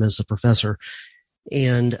my time as a professor.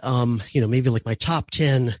 And, maybe like my top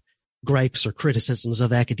 10 gripes or criticisms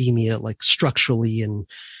of academia, like structurally and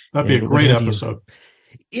that'd be a great episode.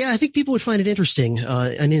 Yeah, I think people would find it interesting,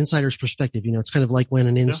 an insider's perspective. It's kind of like when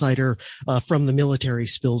an insider from the military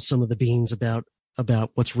spills some of the beans about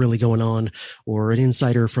what's really going on, or an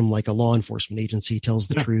insider from like a law enforcement agency tells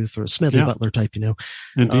the truth, or a Smedley Butler type,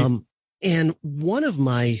 And one of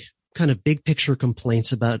my kind of big picture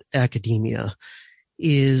complaints about academia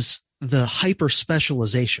is the hyper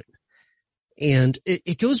specialization. And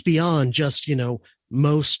it goes beyond just,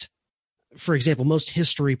 most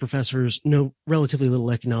history professors know relatively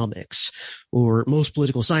little economics, or most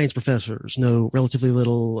political science professors know relatively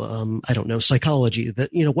little, psychology, that,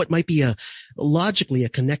 what might be logically a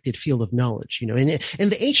connected field of knowledge, and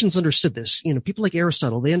the ancients understood this, people like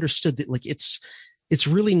Aristotle, they understood that like, it's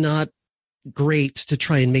really not great to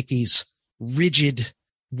try and make these rigid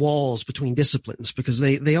walls between disciplines, because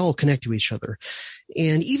they all connect to each other.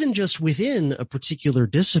 And even just within a particular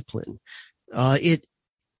discipline,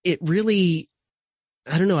 it really,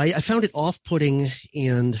 I don't know, I found it off-putting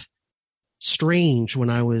and strange when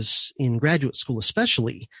I was in graduate school,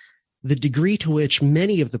 especially the degree to which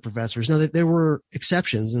many of the professors, now that there were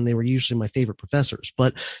exceptions and they were usually my favorite professors,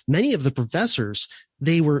 but many of the professors,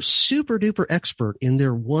 they were super duper expert in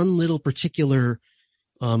their one little particular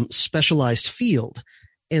specialized field.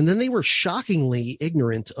 And then they were shockingly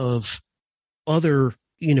ignorant of other,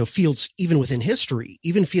 fields, even within history,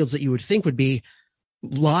 even fields that you would think would be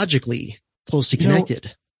logically closely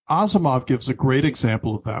connected. Asimov gives a great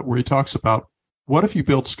example of that, where he talks about, what if you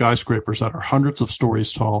build skyscrapers that are hundreds of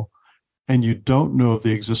stories tall, and you don't know of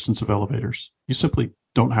the existence of elevators. You simply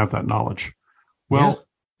don't have that knowledge. Well,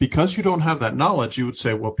 because you don't have that knowledge, you would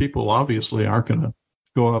say, well, people obviously aren't going to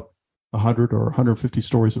go up 100 or 150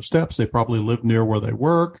 stories of steps. They probably live near where they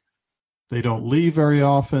work. They don't leave very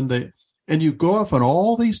often. And you go off on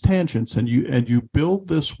all these tangents, and you build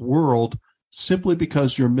this world simply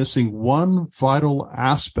because you're missing one vital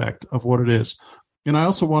aspect of what it is. And I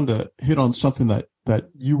also wanted to hit on something that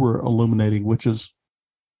you were illuminating, which is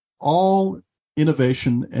all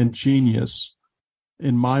innovation and genius,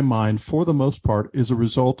 in my mind, for the most part, is a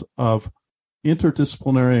result of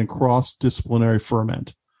interdisciplinary and cross-disciplinary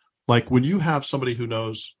ferment. Like when you have somebody who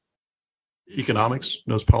knows economics,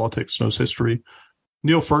 knows politics, knows history.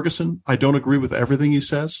 Neil Ferguson, I don't agree with everything he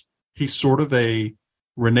says. He's sort of a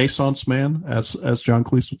Renaissance man, as John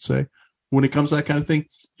Cleese would say. When it comes to that kind of thing,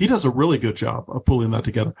 he does a really good job of pulling that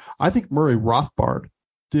together. I think Murray Rothbard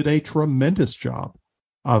did a tremendous job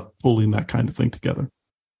of pulling that kind of thing together.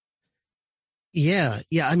 Yeah.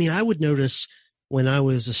 I mean, I would notice when I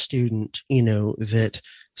was a student, that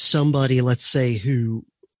somebody, let's say, who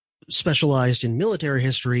specialized in military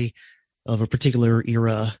history of a particular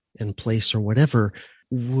era and place or whatever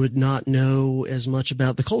would not know as much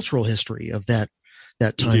about the cultural history of that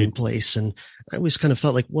time and place. And I always kind of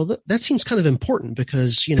felt like, well, that seems kind of important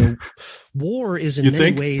because, war is in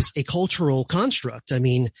many ways a cultural construct. I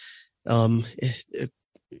mean,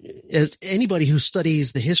 as anybody who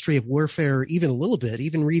studies the history of warfare, even a little bit,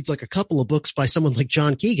 even reads like a couple of books by someone like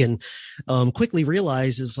John Keegan, quickly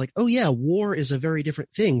realizes like, oh yeah, war is a very different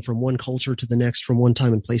thing from one culture to the next, from one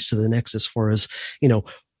time and place to the next, as far as,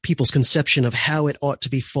 people's conception of how it ought to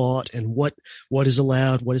be fought and what is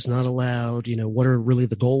allowed, what is not allowed, what are really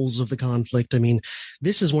the goals of the conflict. I mean,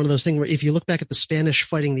 this is one of those things where if you look back at the Spanish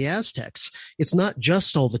fighting the Aztecs, it's not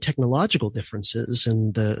just all the technological differences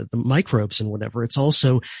and the microbes and whatever. It's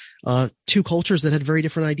also two cultures that had very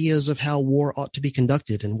different ideas of how war ought to be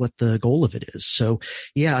conducted and what the goal of it is. So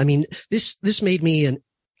yeah, I mean, this made me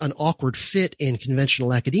an awkward fit in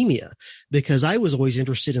conventional academia because I was always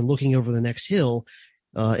interested in looking over the next hill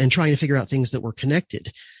and trying to figure out things that were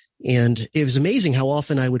connected. And it was amazing how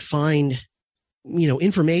often I would find,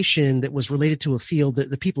 information that was related to a field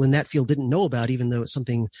that the people in that field didn't know about, even though it's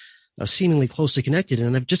something seemingly closely connected.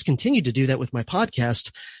 And I've just continued to do that with my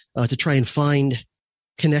podcast to try and find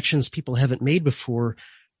connections people haven't made before.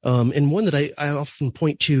 And one that I often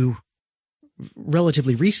point to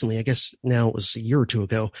relatively recently, I guess now it was a year or two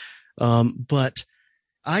ago. But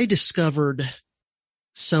I discovered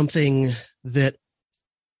something that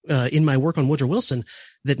in my work on Woodrow Wilson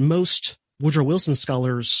that most Woodrow Wilson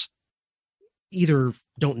scholars either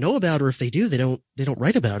don't know about, or if they do, they don't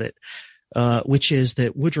write about it, which is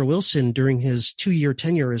that Woodrow Wilson, during his 2-year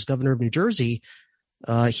tenure as governor of New Jersey,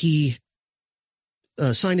 he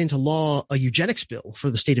signed into law a eugenics bill for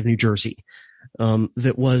the state of New Jersey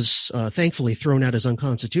that was thankfully thrown out as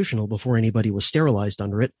unconstitutional before anybody was sterilized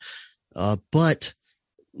under it. But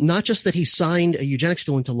not just that he signed a eugenics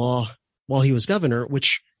bill into law while he was governor,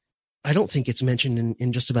 which I don't think it's mentioned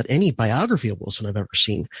in just about any biography of Wilson I've ever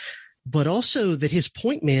seen, but also that his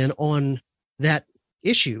point man on that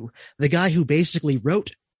issue, the guy who basically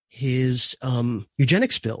wrote his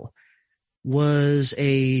eugenics bill, was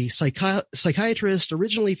a psychiatrist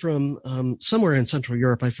originally from somewhere in Central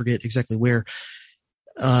Europe. I forget exactly where,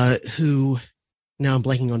 who now I'm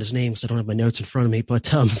blanking on his name because I don't have my notes in front of me, but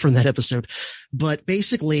from that episode. But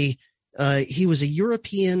basically, he was a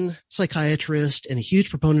European psychiatrist and a huge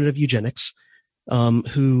proponent of eugenics,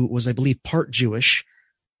 who was, I believe, part Jewish.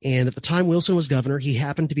 And at the time Wilson was governor, he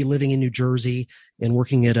happened to be living in New Jersey and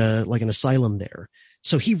working at an asylum there.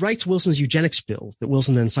 So he writes Wilson's eugenics bill that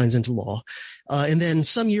Wilson then signs into law. And then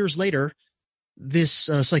some years later, this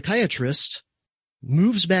psychiatrist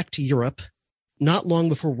moves back to Europe not long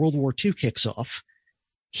before World War II kicks off.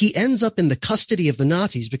 He ends up in the custody of the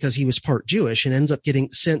Nazis because he was part Jewish and ends up getting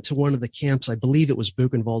sent to one of the camps. I believe it was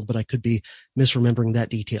Buchenwald, but I could be misremembering that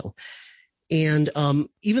detail. And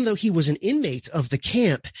even though he was an inmate of the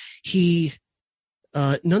camp, he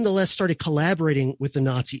nonetheless started collaborating with the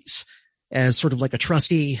Nazis as sort of like a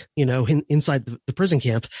trustee, inside the prison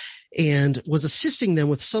camp, and was assisting them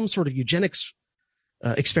with some sort of eugenics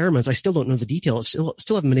experiments. I still don't know the details.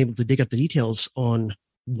 Still haven't been able to dig up the details on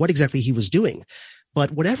what exactly he was doing.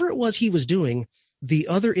 But whatever it was he was doing, the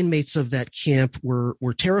other inmates of that camp were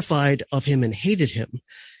terrified of him and hated him.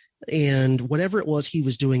 And whatever it was he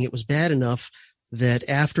was doing, it was bad enough that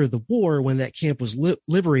after the war, when that camp was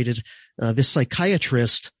liberated, this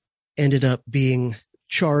psychiatrist ended up being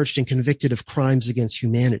charged and convicted of crimes against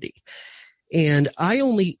humanity. And I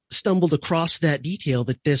only stumbled across that detail,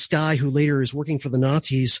 that this guy who later is working for the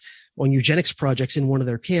Nazis on eugenics projects in one of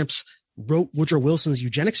their camps wrote Woodrow Wilson's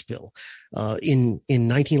eugenics bill in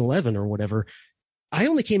 1911 or whatever. I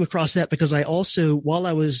only came across that because I also, while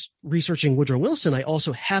I was researching Woodrow Wilson, I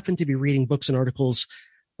also happened to be reading books and articles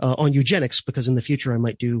on eugenics, because in the future I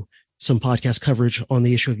might do some podcast coverage on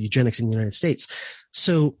the issue of eugenics in the United States.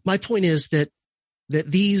 So my point is that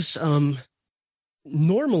these,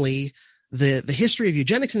 normally the history of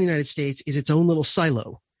eugenics in the United States is its own little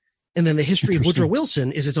silo. And then the history of Woodrow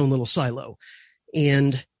Wilson is its own little silo.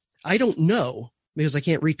 And I don't know, because I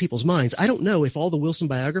can't read people's minds, I don't know if all the Wilson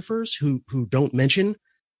biographers who don't mention,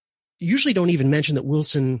 usually don't even mention that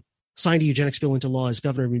Wilson signed a eugenics bill into law as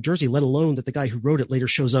governor of New Jersey, let alone that the guy who wrote it later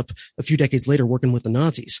shows up a few decades later working with the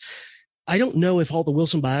Nazis. I don't know if all the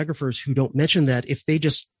Wilson biographers who don't mention that, if they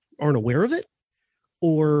just aren't aware of it,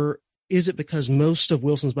 or is it because most of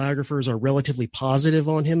Wilson's biographers are relatively positive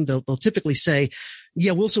on him? They'll typically say,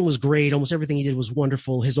 yeah, Wilson was great. Almost everything he did was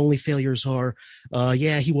wonderful. His only failures are,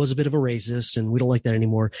 yeah, he was a bit of a racist and we don't like that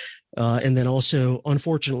anymore. And then also,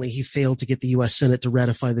 unfortunately, he failed to get the U.S. Senate to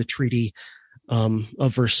ratify the Treaty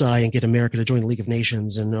of Versailles and get America to join the League of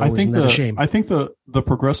Nations. And isn't that a shame? I think the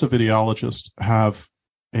progressive ideologists have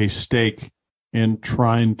a stake in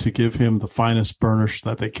trying to give him the finest burnish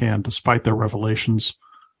that they can, despite their revelations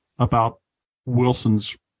about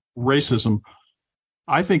Wilson's racism.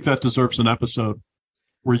 I think that deserves an episode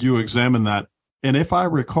where you examine that. And if I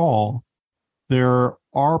recall, there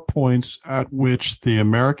are points at which the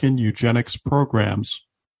American eugenics programs,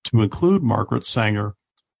 to include Margaret Sanger,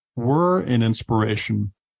 were an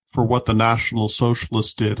inspiration for what the National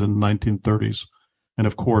Socialists did in the 1930s. And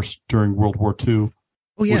of course, during World War II,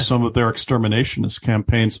 with some of their exterminationist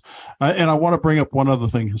campaigns. And I want to bring up one other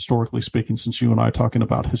thing, historically speaking, since you and I are talking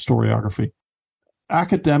about historiography.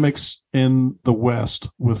 Academics in the West,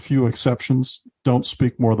 with few exceptions, don't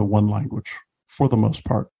speak more than one language for the most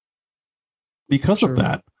part. Because of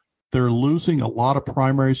that, they're losing a lot of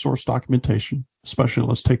primary source documentation, especially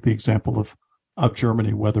let's take the example of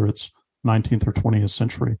Germany, whether it's 19th or 20th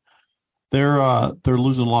century. They're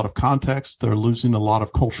losing a lot of context. They're losing a lot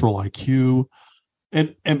of cultural IQ.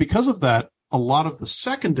 And because of that, a lot of the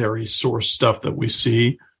secondary source stuff that we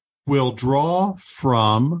see will draw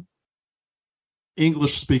from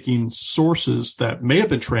English-speaking sources that may have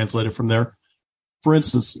been translated from there. For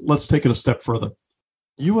instance, let's take it a step further.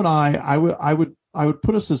 You and I would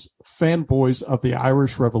put us as fanboys of the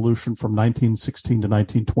Irish Revolution from 1916 to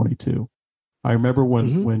 1922. I remember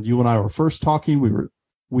when you and I were first talking,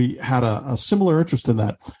 we had a similar interest in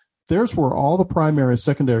that. There's where all the primary and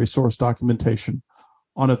secondary source documentation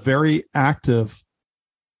on a very active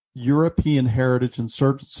European heritage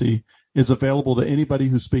insurgency is available to anybody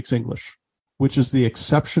who speaks English, which is the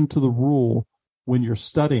exception to the rule when you're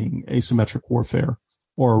studying asymmetric warfare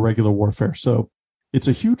or irregular warfare. So it's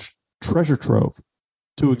a huge treasure trove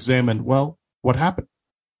to examine, well, what happened?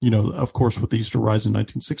 Of course, with the Easter Rising in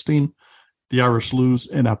 1916, the Irish lose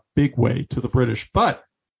in a big way to the British, but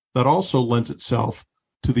that also lends itself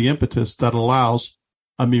to the impetus that allows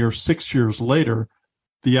a mere 6 years later,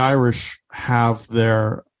 the Irish have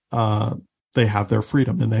their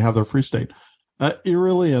freedom and they have their free state.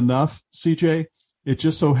 Eerily enough, CJ, it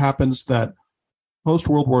just so happens that post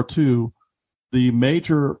World War II, the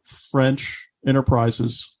major French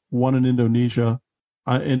enterprises, one in Indonesia,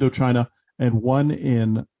 Indochina, and one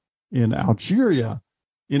in Algeria.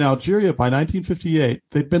 In Algeria, by 1958,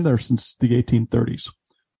 they'd been there since the 1830s.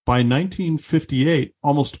 By 1958,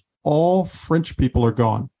 almost all French people are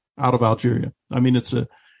gone out of Algeria. I mean,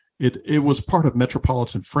 it was part of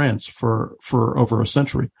metropolitan France for over a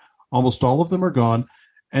century. Almost all of them are gone.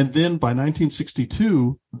 And then by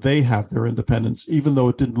 1962, they have their independence, even though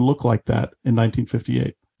it didn't look like that in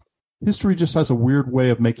 1958. History just has a weird way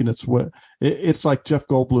of making its way. It's like Jeff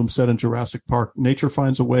Goldblum said in Jurassic Park, nature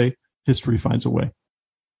finds a way, history finds a way.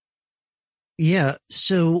 Yeah.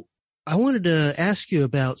 So I wanted to ask you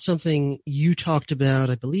about something you talked about,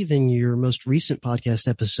 I believe, in your most recent podcast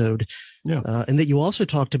episode. Yeah. And that you also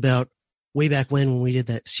talked about way back when we did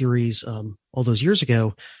that series all those years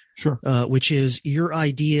ago. Sure. Which is your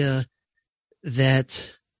idea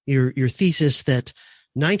that your thesis that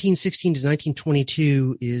 1916 to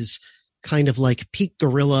 1922 is kind of like peak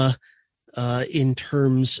guerrilla in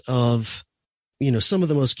terms of, some of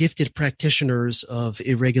the most gifted practitioners of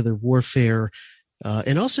irregular warfare.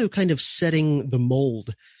 And also kind of setting the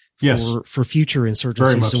mold for future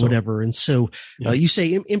insurgencies and whatever. So. And so you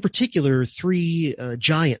say in particular, three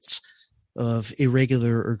giants of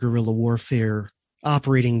irregular or guerrilla warfare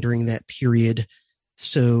operating during that period.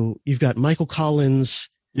 So you've got Michael Collins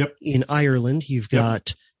in Ireland. You've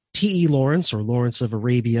got T.E. Lawrence or Lawrence of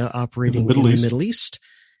Arabia operating in the Middle East.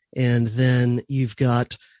 And then you've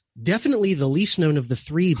got definitely the least known of the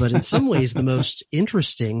three, but in some ways the most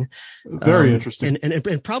interesting. Very interesting.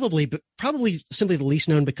 And probably simply the least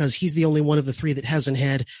known because he's the only one of the three that hasn't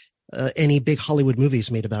had any big Hollywood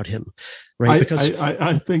movies made about him, right? Because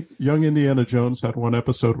I think Young Indiana Jones had one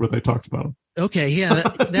episode where they talked about him. Okay, yeah,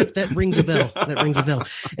 that rings a bell. That rings a bell,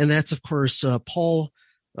 and that's of course Paul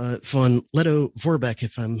von Lettow-Vorbeck,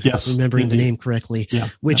 if I'm remembering the name correctly. Yeah,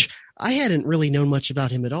 which I hadn't really known much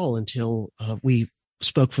about him at all until we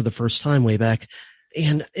spoke for the first time way back,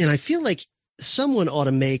 and I feel like someone ought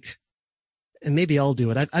to make. And maybe I'll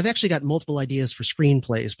do it. I've actually got multiple ideas for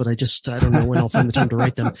screenplays, but I don't know when I'll find the time to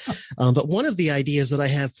write them. But one of the ideas that I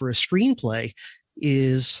have for a screenplay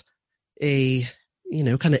is a,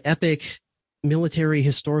 kind of epic military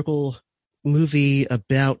historical movie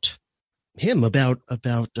about him, about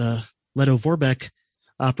Lettow-Vorbeck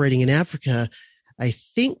operating in Africa. I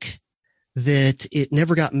think that it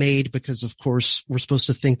never got made because, of course, we're supposed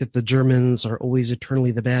to think that the Germans are always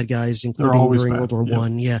eternally the bad guys, including during World War I.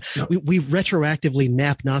 Yeah. We retroactively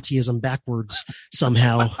map Nazism backwards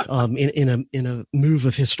somehow, in a move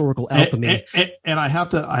of historical alchemy. And I have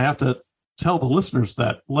to tell the listeners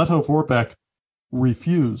that Lettow-Vorbeck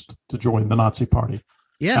refused to join the Nazi Party.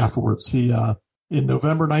 Yeah. Afterwards, he, in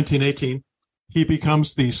November 1918, he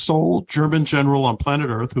becomes the sole German general on planet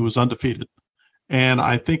Earth who was undefeated. And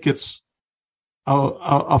I think it's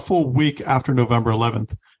a full week after November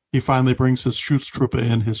 11th, he finally brings his Schutztruppe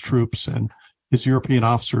in, his troops and his European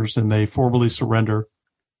officers, and they formally surrender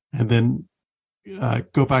and then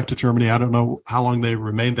go back to Germany. I don't know how long they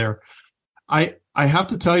remained there. I have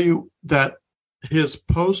to tell you that his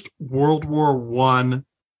post-World War I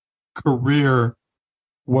career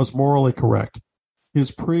was morally correct.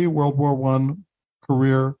 His pre-World War I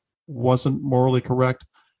career wasn't morally correct.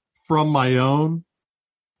 From my own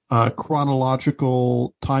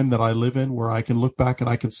chronological time that I live in, where I can look back and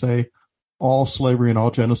I can say all slavery and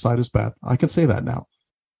all genocide is bad. I can say that now.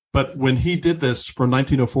 But when he did this from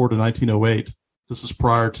 1904 to 1908, this is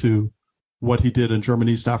prior to what he did in German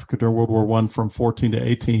East Africa during World War I from 14 to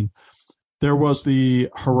 18. There was the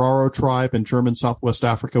Herero tribe in German Southwest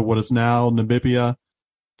Africa, what is now Namibia.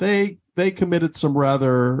 They committed some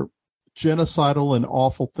rather genocidal and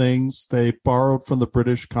awful things. They borrowed from the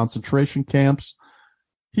British concentration camps.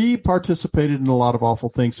 He participated in a lot of awful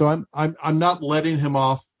things. So I'm not letting him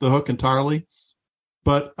off the hook entirely,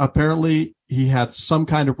 but apparently he had some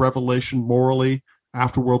kind of revelation morally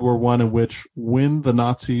after World War I, in which when the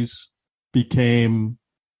Nazis became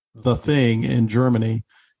the thing in Germany,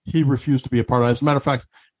 he refused to be a part of it. As a matter of fact,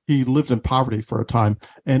 he lived in poverty for a time.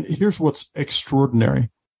 And here's what's extraordinary,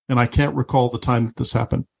 and I can't recall the time that this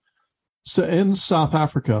happened. So in South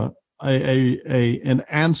Africa, an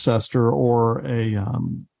ancestor or a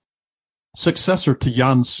successor to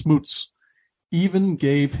Jan Smuts even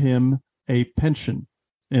gave him a pension,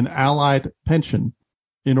 an Allied pension,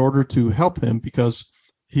 in order to help him because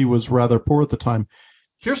he was rather poor at the time.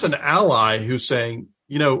 Here's an ally who's saying,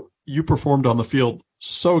 you performed on the field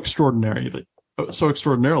so extraordinarily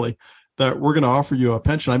that we're going to offer you a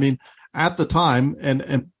pension. I mean, at the time,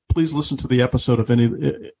 and please listen to the episode if any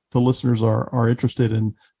the listeners are interested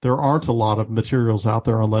in. There aren't a lot of materials out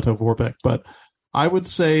there on Lettow-Vorbeck, but I would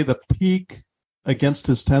say the peak against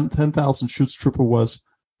his 10,000 Schutztruppe was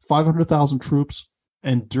 500,000 troops.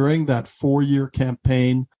 And during that 4-year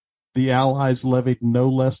campaign, the Allies levied no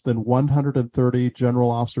less than 130 general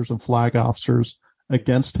officers and flag officers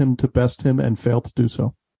against him to best him, and failed to do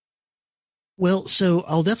so. Well, so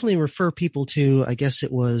I'll definitely refer people to, I guess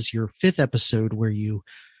it was your 5th episode where you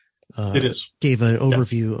gave an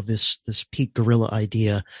overview of this peak guerrilla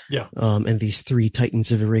idea, and these 3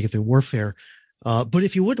 titans of irregular warfare. But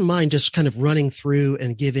if you wouldn't mind just kind of running through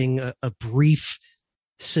and giving a brief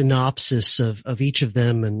synopsis of each of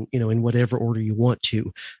them, and in whatever order you want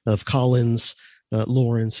to, of Collins,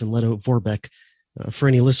 Lawrence, and Lettow-Vorbeck, for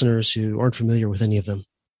any listeners who aren't familiar with any of them.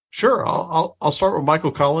 Sure, I'll start with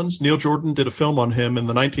Michael Collins. Neil Jordan did a film on him in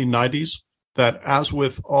the 1990s. That, as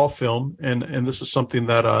with all film, and this is something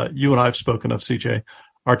that you and I have spoken of, CJ,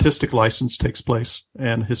 artistic license takes place,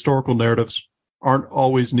 and historical narratives aren't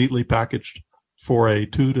always neatly packaged for a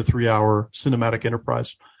 2 to 3 hour cinematic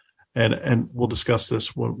enterprise. And we'll discuss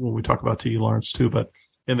this when we talk about T.E. Lawrence too. But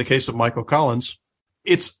in the case of Michael Collins,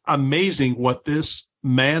 it's amazing what this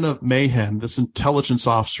man of mayhem, this intelligence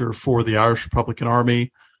officer for the Irish Republican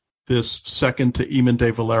Army, this second to Eamon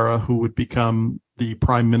de Valera, who would become the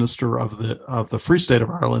prime minister of the Free State of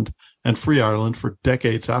Ireland and Free Ireland for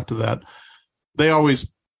decades after that. They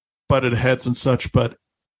always butted heads and such, but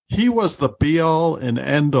he was the be-all and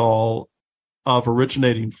end-all of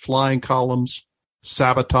originating flying columns,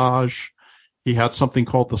 sabotage. He had something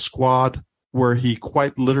called the Squad, where he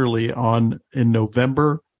quite literally in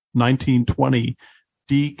November 1920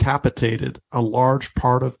 decapitated a large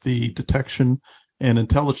part of the detection and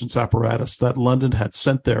intelligence apparatus that London had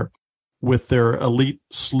sent there with their elite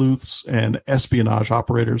sleuths and espionage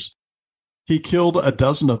operators. He killed a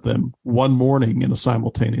dozen of them one morning in a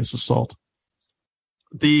simultaneous assault.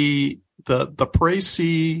 The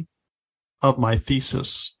précis of my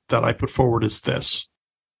thesis that I put forward is this.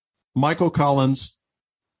 Michael Collins,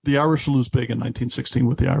 the Irish lose big in 1916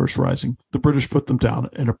 with the Irish Rising. The British put them down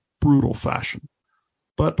in a brutal fashion.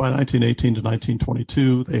 But by 1918 to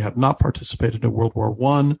 1922, they had not participated in World War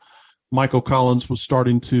I. Michael Collins was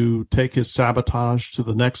starting to take his sabotage to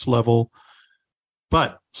the next level.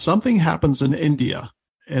 But something happens in India,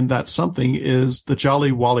 and that something is the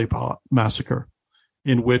Jallianwala massacre,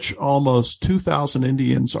 in which almost 2,000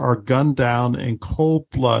 Indians are gunned down in cold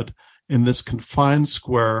blood in this confined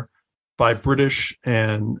square by British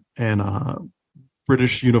and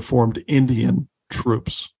British uniformed Indian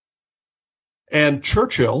troops. And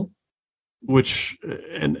Churchill, which,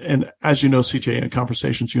 and as you know, CJ, in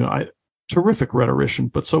conversations, terrific rhetorician,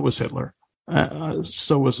 but so was Hitler.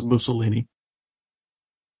 So was Mussolini.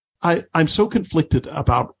 I'm so conflicted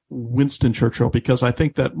about Winston Churchill because I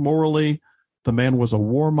think that morally the man was a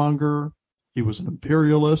warmonger. He was an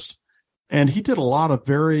imperialist, and he did a lot of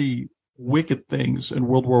very wicked things in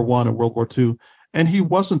World War I and World War II. And he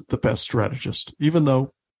wasn't the best strategist, even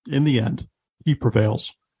though in the end he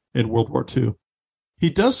prevails in World War II.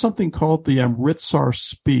 He does something called the Amritsar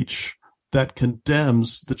speech that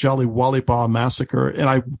condemns the Jallianwala massacre. And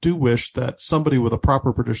I do wish that somebody with a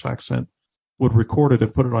proper British accent would record it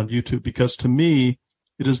and put it on YouTube, because to me,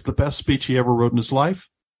 it is the best speech he ever wrote in his life.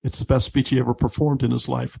 It's the best speech he ever performed in his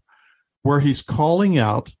life, where he's calling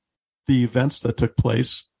out the events that took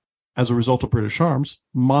place as a result of British arms,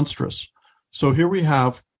 monstrous. So here we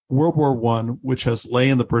have World War I, which has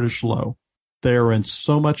laid the British low. They are in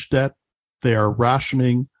so much debt. They are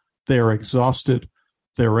rationing. They are exhausted.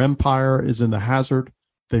 Their empire is in the hazard.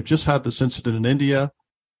 They've just had this incident in India.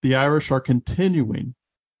 The Irish are continuing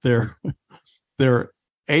their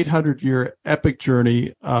 800-year epic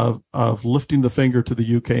journey of lifting the finger to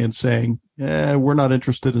the UK and saying, we're not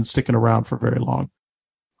interested in sticking around for very long.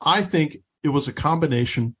 I think it was a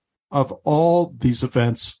combination of all these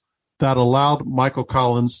events that allowed Michael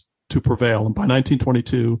Collins to prevail. And by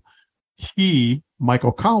 1922,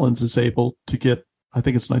 Michael Collins, is able to get, I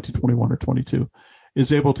think it's 1921 or 22,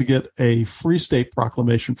 is able to get a Free State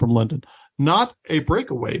proclamation from London. Not a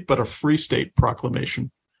breakaway, but a Free State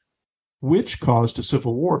proclamation, which caused a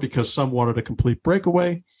civil war because some wanted a complete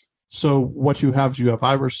breakaway. So what you have is you have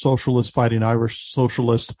Irish socialists fighting Irish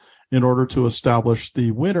socialists in order to establish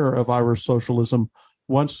the winner of Irish socialism.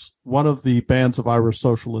 Once one of the bands of Irish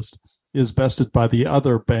socialists is bested by the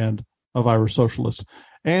other band of Irish socialists.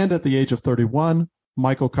 And at the age of 31,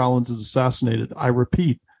 Michael Collins is assassinated. I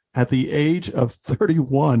repeat, at the age of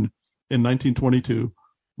 31 in 1922,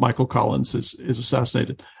 Michael Collins is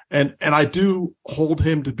assassinated. And I do hold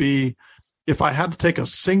him to be, if I had to take a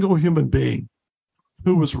single human being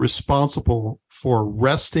who was responsible for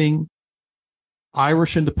wresting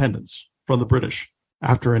Irish independence from the British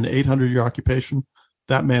after an 800-year occupation,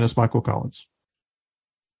 that man is Michael Collins.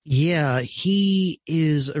 Yeah, he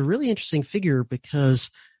is a really interesting figure because,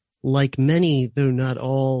 like many, though not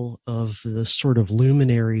all, of the sort of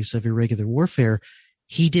luminaries of irregular warfare,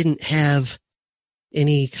 he didn't have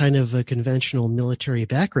any kind of a conventional military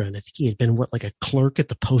background. I think he had been like a clerk at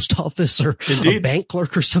the post office or a bank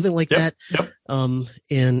clerk or something like that. Yep.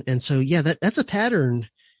 And so, yeah, that's a pattern.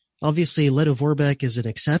 Obviously, Leto Vorbeck is an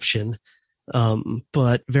exception.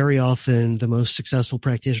 But very often the most successful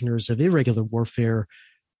practitioners of irregular warfare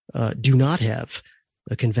do not have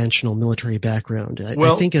a conventional military background.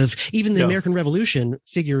 I think of even the American Revolution,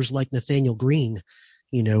 figures like Nathaniel Greene,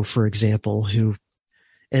 for example, who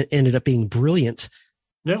ended up being brilliant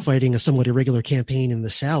fighting a somewhat irregular campaign in the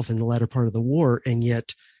South in the latter part of the war. And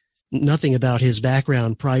yet nothing about his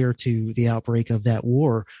background prior to the outbreak of that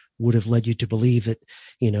war would have led you to believe that,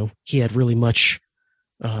 he had really much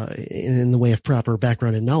in the way of proper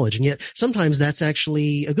background and knowledge. And yet sometimes that's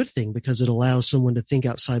actually a good thing because it allows someone to think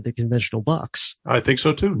outside the conventional box. I think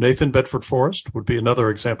so too. Nathan Bedford Forrest would be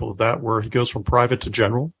another example of that, where he goes from private to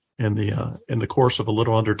general in the course of a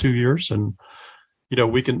little under 2 years. And,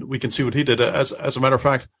 we can see what he did. As a matter of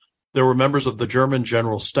fact, there were members of the German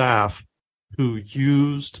general staff who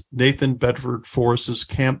used Nathan Bedford Forrest's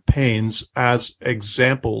campaigns as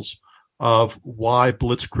examples of why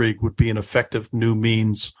Blitzkrieg would be an effective new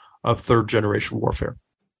means of third generation warfare.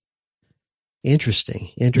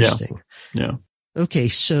 Interesting. Yeah. Okay,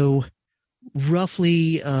 so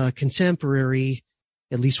roughly contemporary,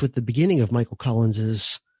 at least with the beginning of Michael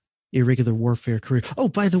Collins's irregular warfare career. Oh,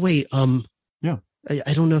 by the way, Yeah.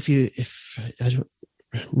 I don't know if I don't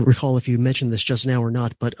recall if you mentioned this just now or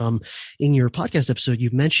not, but in your podcast episode, you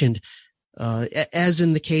mentioned, as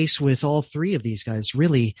in the case with all three of these guys,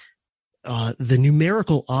 really, the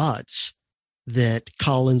numerical odds that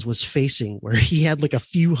Collins was facing, where he had like a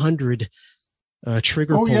few hundred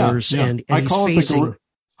trigger pullers, yeah. and he's facing.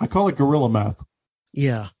 I call it guerrilla math.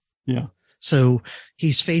 Yeah. Yeah. So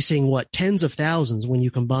he's facing tens of thousands when you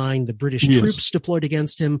combine the British troops deployed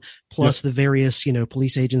against him, plus the various,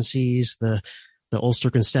 police agencies, the Ulster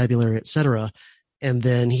Constabulary, et cetera. And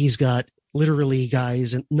then he's got literally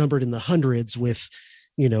guys numbered in the hundreds with,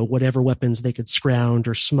 whatever weapons they could scrounge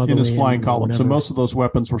or smuggle in his flying columns. And most of those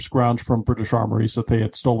weapons were scrounged from British armories that they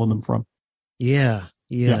had stolen them from. Yeah.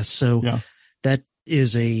 So that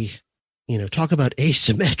is talk about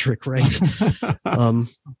asymmetric, right?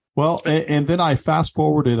 Well, and then I fast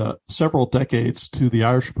forwarded several decades to the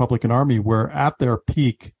Irish Republican Army, where at their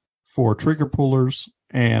peak for trigger pullers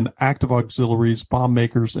and active auxiliaries, bomb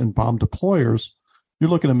makers, and bomb deployers, you're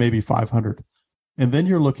looking at maybe 500. And then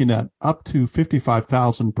you're looking at up to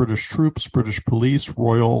 55,000 British troops, British police,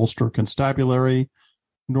 Royal Ulster Constabulary,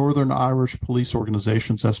 Northern Irish police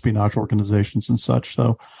organizations, espionage organizations, and such.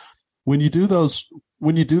 So when you do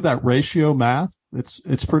that ratio math,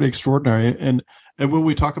 it's pretty extraordinary. And when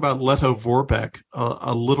we talk about Leto Vorbeck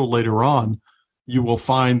a little later on, you will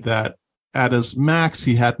find that at his max,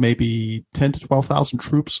 he had maybe 10 to 12,000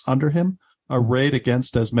 troops under him, arrayed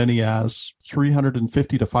against as many as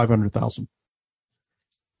 350 to 500,000.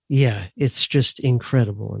 Yeah, it's just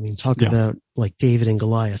incredible. I mean, talk about like David and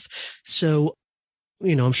Goliath. So,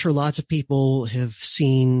 I'm sure lots of people have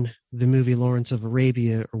seen the movie Lawrence of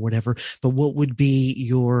Arabia or whatever, but what would be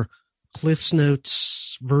your Cliff's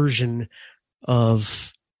Notes version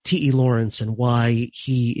of T.E. Lawrence and why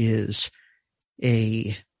he is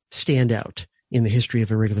a standout in the history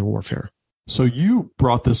of irregular warfare? So you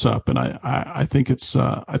brought this up, and I think it's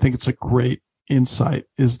a great insight,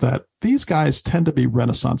 is that these guys tend to be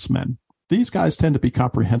Renaissance men. These guys tend to be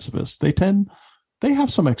comprehensivists. They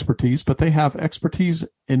have some expertise, but they have expertise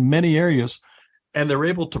in many areas, and they're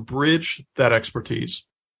able to bridge that expertise.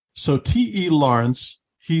 So T.E. Lawrence,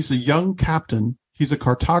 he's a young captain. He's a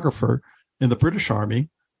cartographer in the British Army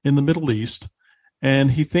in the Middle East,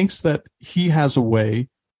 and he thinks that he has a way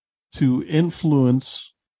to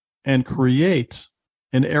influence and create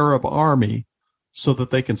an Arab army so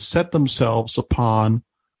that they can set themselves upon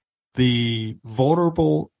the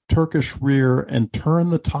vulnerable Turkish rear and turn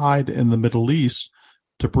the tide in the Middle East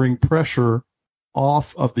to bring pressure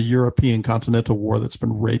off of the European continental war that's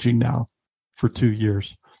been raging now for 2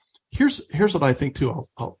 years. Here's what I think too.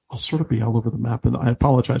 I'll sort of be all over the map, and I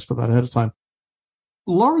apologize for that ahead of time.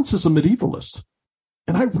 Lawrence is a medievalist,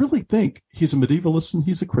 and I really think he's a medievalist and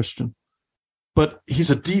he's a Christian, but he's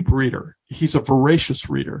a deep reader. He's a voracious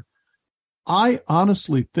reader. I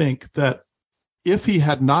honestly think that if he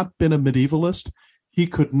had not been a medievalist, he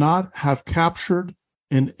could not have captured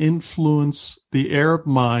and influenced the Arab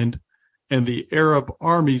mind and the Arab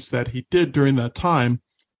armies that he did during that time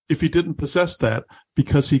if he didn't possess that,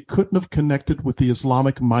 because he couldn't have connected with the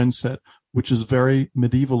Islamic mindset, which is very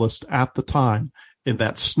medievalist at the time, in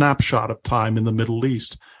that snapshot of time in the Middle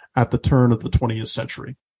East at the turn of the 20th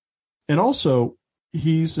century. And also,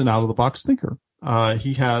 he's an out-of-the-box thinker.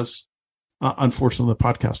 He has, unfortunately, the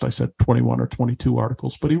podcast, I said 21 or 22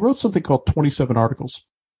 articles, but he wrote something called 27 articles.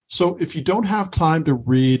 So if you don't have time to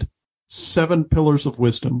read 7 Pillars of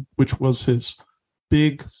Wisdom, which was his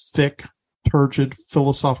big, thick, turgid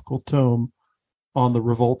philosophical tome on the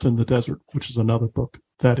revolt in the desert, which is another book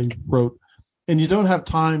that he wrote, and you don't have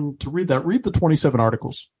time to read that, read the 27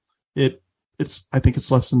 articles. I think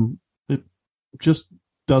it's less than just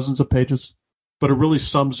dozens of pages, but it really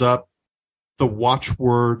sums up the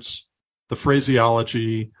watchwords, the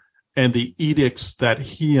phraseology, and the edicts that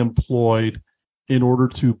he employed in order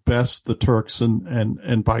to best the Turks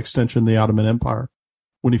and by extension the Ottoman Empire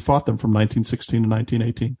when he fought them from 1916 to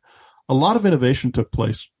 1918. A lot of innovation took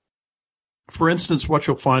place. For instance, what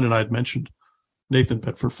you'll find, and I had mentioned Nathan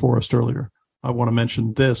Bedford Forrest earlier, I want to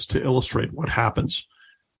mention this to illustrate what happens.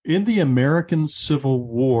 In the American Civil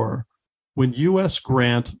War, when U.S.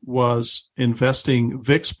 Grant was investing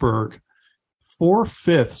Vicksburg,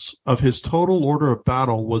 4/5 of his total order of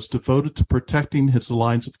battle was devoted to protecting his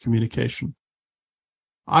lines of communication.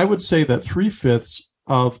 I would say that 3/5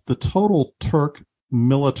 of the total Turk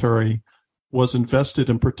military was invested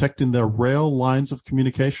in protecting their rail lines of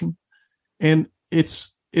communication. And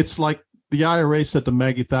it's like the IRA said to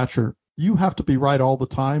Maggie Thatcher, you have to be right all the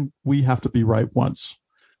time. We have to be right once.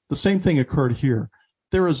 The same thing occurred here.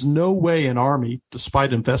 There is no way an army,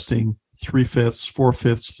 despite investing 3/5,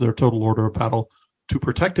 4/5 of their total order of battle to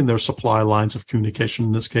protecting their supply lines of communication,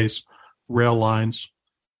 in this case, rail lines,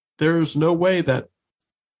 there's no way that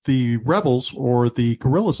the rebels or the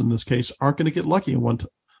guerrillas in this case aren't going to get lucky in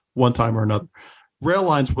one time or another. Rail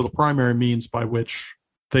lines were the primary means by which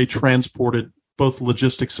they transported both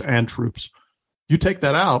logistics and troops. You take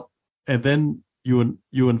that out, and then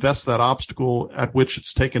you invest that obstacle at which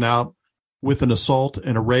it's taken out with an assault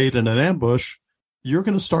and a raid and an ambush, you're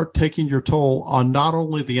going to start taking your toll on not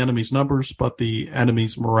only the enemy's numbers, but the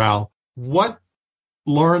enemy's morale. What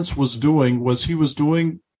Lawrence was doing was he was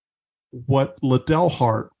doing what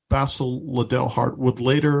Basil Liddell-Hart would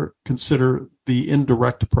later consider the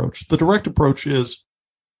indirect approach. The direct approach is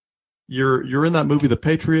you're in that movie, The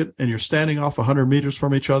Patriot, and you're standing off 100 meters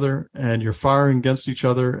from each other, and you're firing against each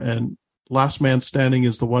other, and last man standing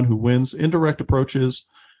is the one who wins. Indirect approach is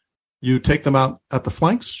you take them out at the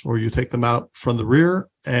flanks or you take them out from the rear,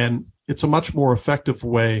 and it's a much more effective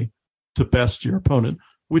way to best your opponent,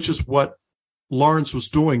 which is what Lawrence was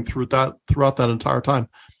doing throughout that entire time.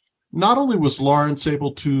 Not only was Lawrence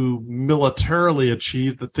able to militarily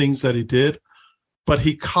achieve the things that he did, but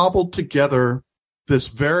he cobbled together this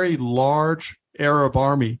very large Arab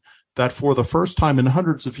army that for the first time in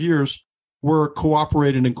hundreds of years were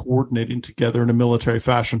cooperating and coordinating together in a military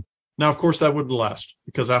fashion. Now, of course, that wouldn't last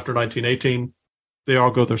because after 1918, they all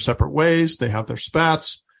go their separate ways. They have their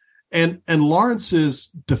spats. And Lawrence is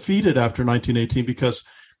defeated after 1918 because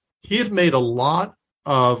he had made a lot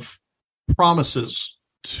of promises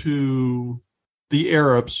to the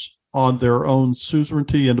Arabs on their own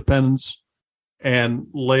suzerainty, independence, and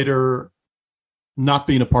later not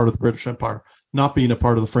being a part of the British Empire, not being a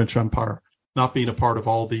part of the French Empire, not being a part of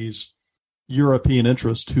all these European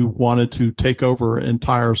interests who wanted to take over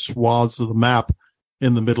entire swaths of the map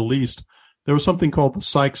in the Middle East. There was something called the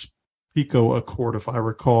Sykes-Picot Accord, if I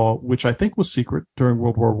recall, which I think was secret during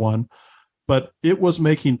World War I, but it was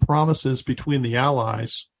making promises between the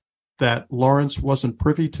Allies that Lawrence wasn't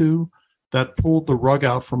privy to, that pulled the rug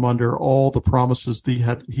out from under all the promises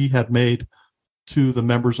he had made to the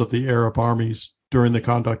members of the Arab armies during the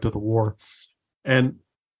conduct of the war. And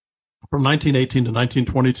from 1918 to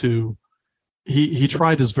 1922, he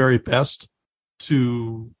tried his very best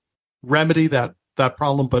to remedy that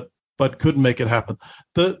problem, but couldn't make it happen.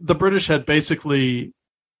 The British had basically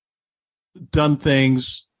done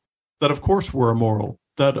things that, of course, were immoral,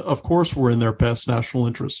 that, of course, were in their best national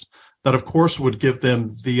interest, that, of course, would give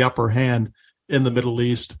them the upper hand in the Middle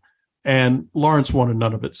East. And Lawrence wanted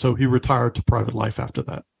none of it, so he retired to private life after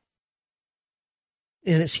that.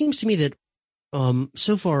 And it seems to me that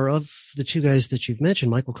so far of the two guys that you've mentioned,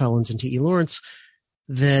 Michael Collins and T.E. Lawrence,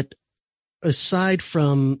 that aside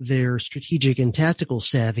from their strategic and tactical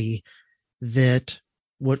savvy, that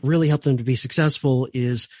what really helped them to be successful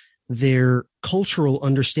is their cultural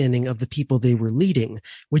understanding of the people they were leading,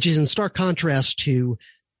 which is in stark contrast to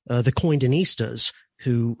the Coindinistas,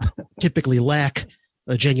 who typically lack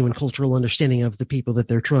a genuine cultural understanding of the people that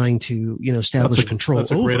they're trying to, establish control over.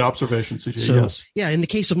 That's a great observation, CJ. So, yes. Yeah, in the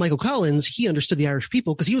case of Michael Collins, he understood the Irish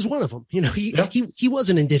people because he was one of them. He was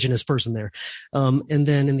an indigenous person there. And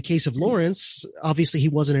then in the case of Lawrence, obviously he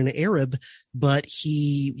wasn't an Arab, but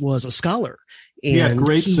he was a scholar. And he had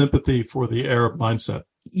great sympathy for the Arab mindset.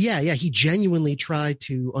 Yeah. He genuinely tried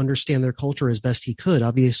to understand their culture as best he could.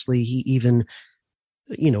 Obviously, he even,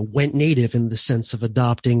 went native in the sense of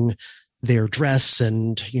adopting their dress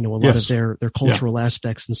and, a lot of their cultural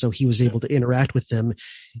aspects. And so he was able to interact with them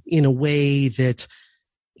in a way that,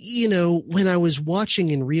 when I was watching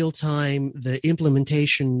in real time the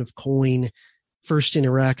implementation of coin first in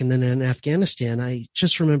Iraq and then in Afghanistan, I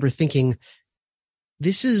just remember thinking,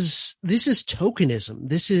 this is tokenism.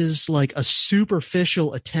 This is like a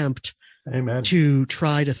superficial attempt Amen. To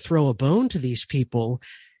try to throw a bone to these people.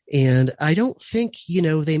 And I don't think,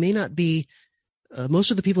 they may not be,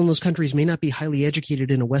 most of the people in those countries may not be highly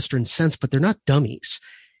educated in a Western sense, but they're not dummies.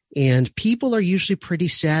 And people are usually pretty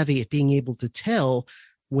savvy at being able to tell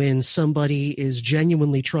when somebody is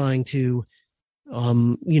genuinely trying to,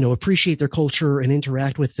 appreciate their culture and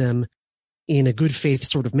interact with them in a good faith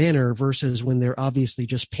sort of manner versus when they're obviously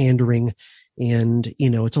just pandering and,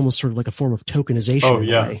 it's almost sort of like a form of tokenization. Oh,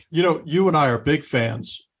 yeah. You and I are big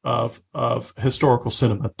fans of historical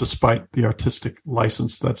cinema, despite the artistic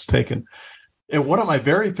license that's taken. And one of my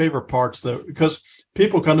very favorite parts, though, because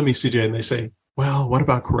people come to me, CJ, and they say, well, what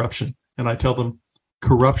about corruption? And I tell them,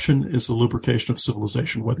 corruption is the lubrication of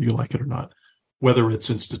civilization, whether you like it or not, whether it's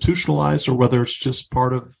institutionalized or whether it's just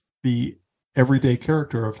part of the everyday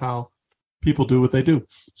character of how people do what they do.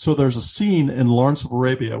 So there's a scene in Lawrence of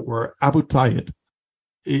Arabia where Abu Tayyid,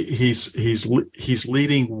 he's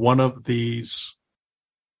leading one of these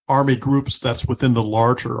army groups that's within the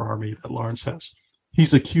larger army that Lawrence has.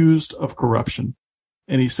 He's accused of corruption.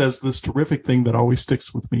 And he says this terrific thing that always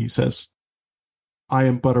sticks with me. He says, I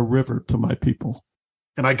am but a river to my people.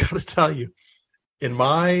 And I got to tell you, in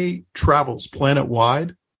my travels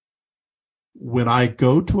planet-wide, when I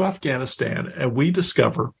go to Afghanistan and we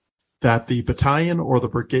discover that the battalion or the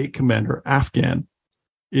brigade commander, Afghan,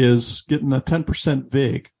 is getting a 10%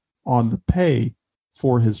 VIG on the pay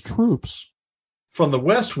for his troops, from the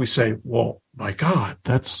West, we say, well, my God,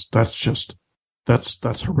 that's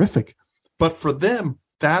horrific. But for them,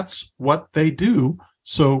 that's what they do.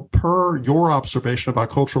 So per your observation about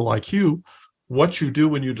cultural IQ, what you do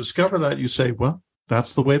when you discover that, you say, well,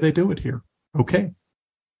 that's the way they do it here. Okay.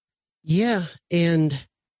 Yeah. And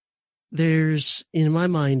there's, in my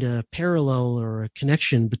mind, a parallel or a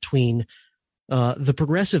connection between the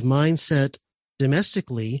progressive mindset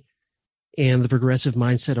domestically and the progressive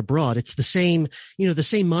mindset abroad. It's the same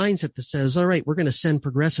mindset that says, all right, we're going to send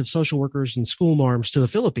progressive social workers and school marms to the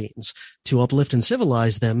Philippines to uplift and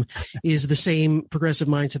civilize them, is the same progressive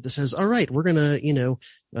mindset that says, all right, we're going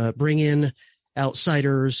to, bring in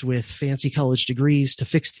outsiders with fancy college degrees to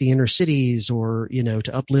fix the inner cities or,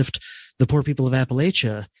 to uplift the poor people of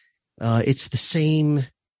Appalachia. It's the same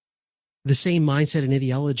mindset and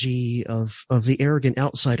ideology of the arrogant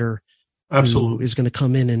outsider. Absolutely. Who is going to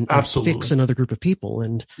come in and fix another group of people.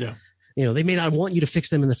 And, they may not want you to fix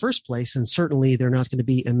them in the first place. And certainly they're not going to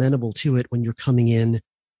be amenable to it when you're coming in,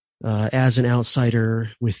 as an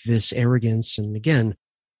outsider with this arrogance. And again,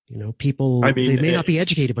 people, they may not be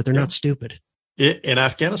educated, but they're not stupid. In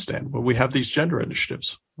Afghanistan, when we have these gender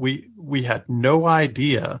initiatives, we had no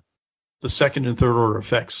idea the second and third order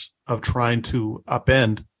effects of trying to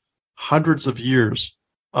upend hundreds of years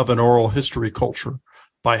of an oral history culture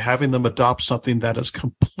by having them adopt something that is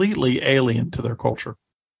completely alien to their culture.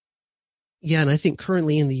 Yeah. And I think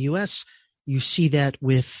currently in the U.S., you see that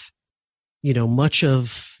with, much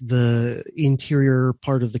of the interior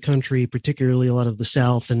part of the country, particularly a lot of the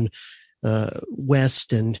South and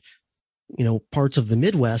West and, parts of the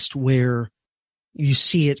Midwest, where you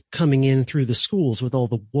see it coming in through the schools with all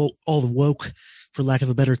the woke, for lack of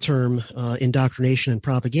a better term, indoctrination and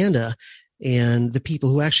propaganda. And the people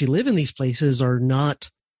who actually live in these places are not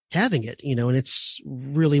having it, and it's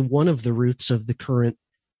really one of the roots of the current,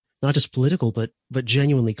 not just political, but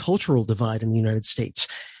genuinely cultural divide in the United States.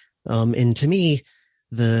 And to me,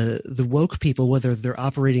 the woke people, whether they're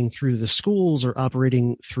operating through the schools or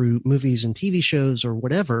operating through movies and TV shows or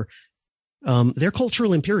whatever, they're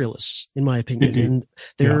cultural imperialists, in my opinion. Indeed. And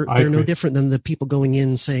they're no different than the people going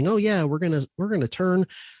in saying, oh yeah, we're going to turn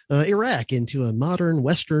Iraq into a modern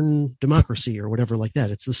Western democracy or whatever like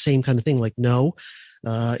that. It's the same kind of thing. Like, no,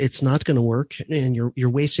 it's not going to work. And you're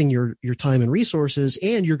wasting your time and resources,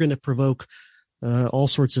 and you're going to provoke, all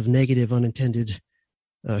sorts of negative, unintended,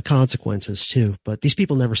 consequences too. But these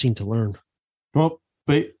people never seem to learn. Well,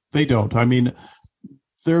 they don't. I mean,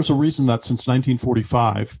 there's a reason that since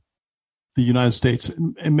 1945, the United States,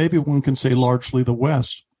 and maybe one can say largely the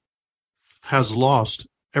West, has lost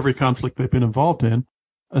every conflict they've been involved in,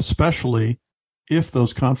 especially if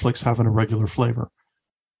those conflicts have an irregular flavor.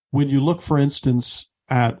 When you look, for instance,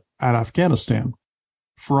 at Afghanistan,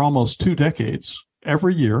 for almost 2 decades,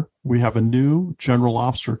 every year we have a new general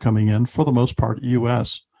officer coming in, for the most part,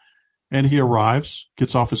 U.S., and he arrives,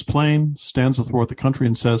 gets off his plane, stands athwart the country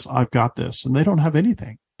and says, I've got this. And they don't have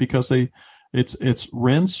anything because it's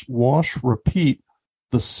rinse, wash, repeat,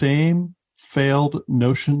 the same failed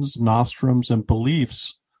notions, nostrums, and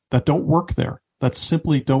beliefs that don't work there, that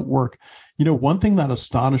simply don't work. One thing that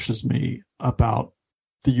astonishes me about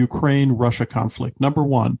the Ukraine-Russia conflict, number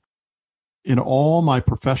one, in all my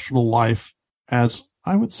professional life, as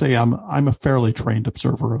I would say I'm a fairly trained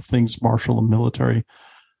observer of things martial and military,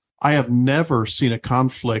 I have never seen a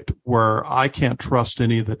conflict where I can't trust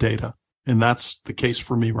any of the data. And that's the case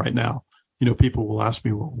for me right now. People will ask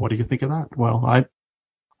me, well, what do you think of that? Well,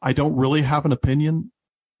 I don't really have an opinion,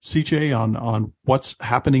 CJ, on what's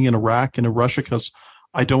happening in Iraq and in Russia, because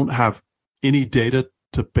I don't have any data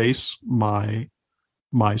to base my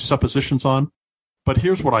suppositions on. But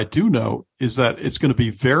here's what I do know is that it's going to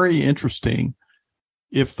be very interesting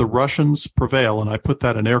if the Russians prevail, and I put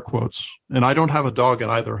that in air quotes, and I don't have a dog in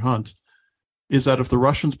either hunt, is that if the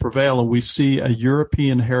Russians prevail and we see a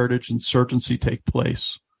European heritage insurgency take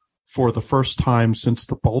place for the first time since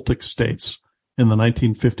the Baltic states in the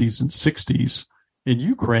 1950s and 60s in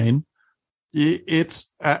Ukraine,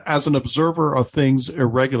 It's as an observer of things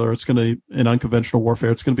irregular, it's going to, in unconventional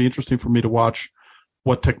warfare, it's going to be interesting for me to watch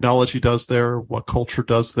what technology does there, what culture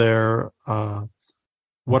does there,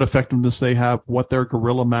 what effectiveness they have, what their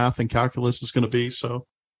guerrilla math and calculus is going to be. So,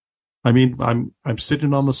 I mean, I'm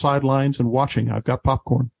sitting on the sidelines and watching. I've got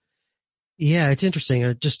popcorn. Yeah, it's interesting.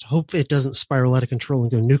 I just hope it doesn't spiral out of control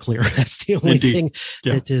and go nuclear. That's the only thing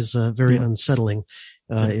that is very unsettling,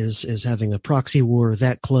 is having a proxy war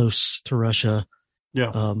that close to Russia,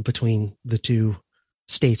 between the two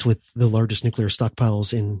states with the largest nuclear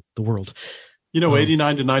stockpiles in the world.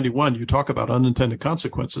 89 to 91, you talk about unintended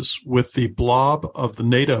consequences with the blob of the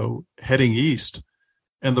NATO heading east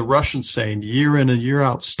and the Russians saying year in and year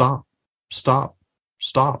out, stop.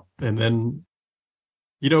 And then,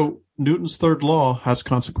 Newton's third law has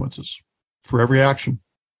consequences for every action.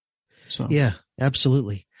 So yeah,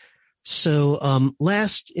 absolutely. So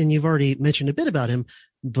last, and you've already mentioned a bit about him,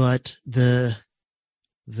 but the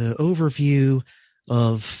overview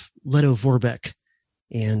of Leto Vorbeck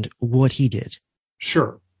and what he did.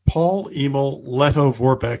 Sure. Paul Emil Leto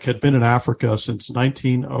Vorbeck had been in Africa since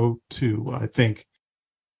 1902, I think.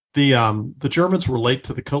 The Germans were late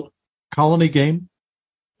to the colony game,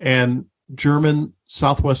 and German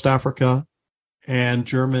Southwest Africa and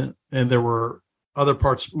there were other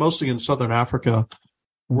parts, mostly in Southern Africa,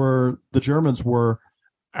 where the Germans were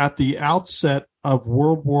at the outset of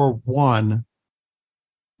World War I.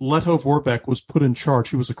 Leto Vorbeck was put in charge.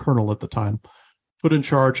 He was a colonel at the time, put in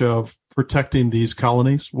charge of protecting these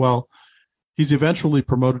colonies. Well, he's eventually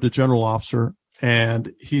promoted to general officer,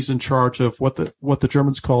 and he's in charge of what the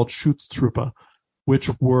Germans called Schutztruppe, which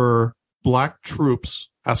were black troops,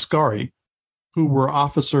 Askari, who were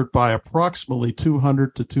officered by approximately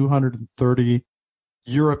 200 to 230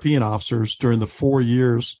 European officers during the 4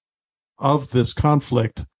 years of this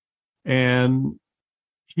conflict. And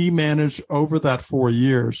he managed over that 4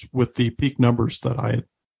 years, with the peak numbers that I had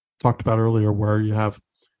talked about earlier, where you have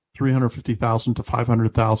 350,000 to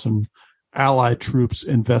 500,000 Allied troops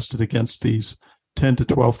invested against these 10 to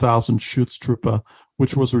 12,000 Schutztruppe,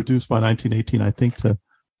 which was reduced by 1918, I think, to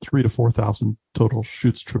 3,000 to 4,000 total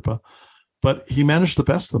Schutztruppe. But he managed to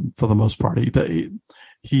best them for the most part. He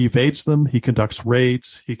evades them. He conducts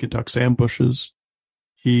raids. He conducts ambushes.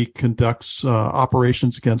 He conducts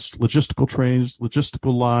operations against logistical trains,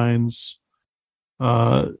 logistical lines.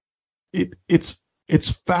 It's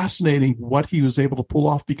fascinating what he was able to pull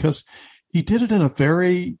off, because he did it in a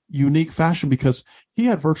very unique fashion, because he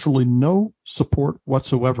had virtually no support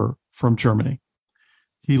whatsoever from Germany.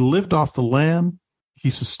 He lived off the land. He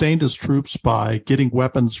sustained his troops by getting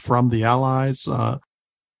weapons from the Allies.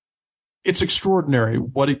 It's extraordinary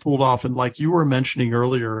what he pulled off. And like you were mentioning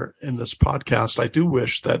earlier in this podcast, I do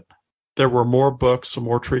wish that there were more books and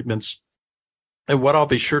more treatments. And what I'll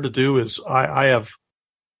be sure to do is I have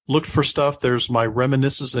looked for stuff. There's my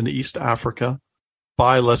Reminiscences in East Africa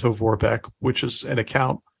by Leto Vorbeck, which is an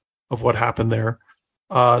account of what happened there.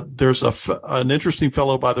 There's an interesting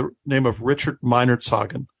fellow by the name of Richard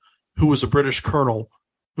Meinertzhagen, who was a British colonel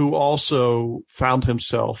who also found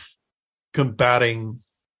himself combating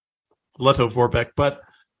Leto Vorbeck. But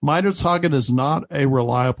Meinertzhagen is not a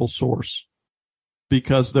reliable source,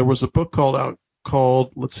 because there was a book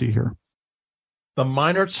called let's see here, The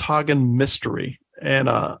Meinertzhagen Mystery, and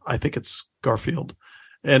I think it's Garfield.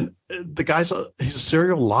 And the guy's he's a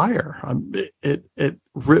serial liar. It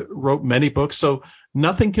wrote many books, so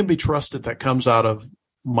nothing can be trusted that comes out of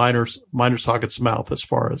Meinertzhagen's mouth as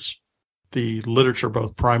far as the literature,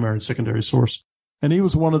 both primary and secondary source. And he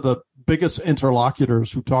was one of the biggest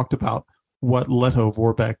interlocutors who talked about what Leto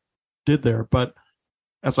Vorbeck did there. But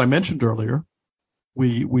as I mentioned earlier,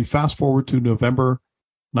 we fast forward to November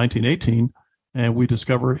 1918, and we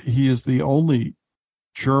discover he is the only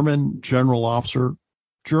German general officer,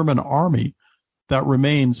 German army, that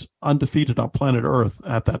remains undefeated on planet Earth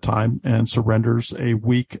at that time, and surrenders a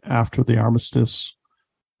week after the armistice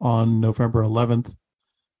on November 11th.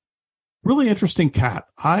 Really interesting cat.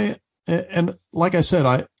 And like I said,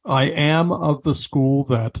 I am of the school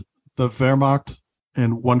that the Wehrmacht,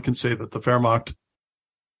 and one can say that the Wehrmacht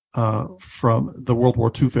from the World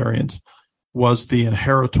War II variant, was the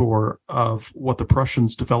inheritor of what the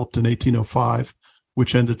Prussians developed in 1805,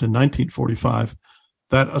 which ended in 1945.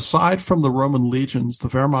 That aside from the Roman legions, the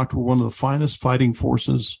Wehrmacht were one of the finest fighting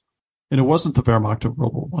forces. And it wasn't the Wehrmacht of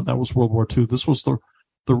World War I. That was World War II. This was the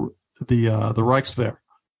Reichswehr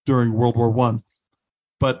during World War I.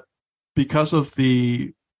 But because of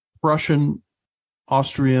the Prussian,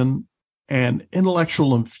 Austrian, and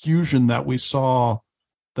intellectual infusion that we saw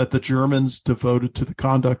that the Germans devoted to the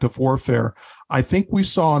conduct of warfare, I think we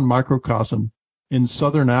saw in microcosm in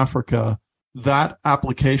Southern Africa that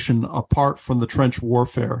application apart from the trench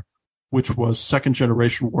warfare, which was second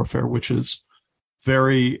generation warfare, which is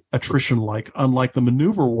very attrition-like, unlike the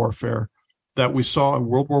maneuver warfare that we saw in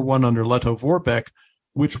World War I under Leto Vorbeck,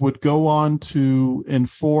 which would go on to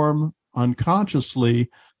inform unconsciously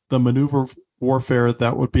the maneuver warfare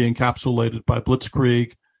that would be encapsulated by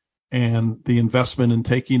Blitzkrieg and the investment in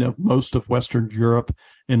taking of most of Western Europe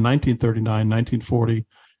in 1939, 1940.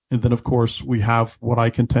 And then, of course, we have what I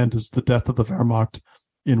contend is the death of the Wehrmacht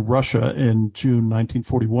in Russia in June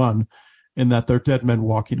 1941, in that they're dead men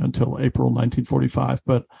walking until April 1945.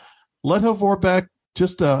 But Leto Vorbeck,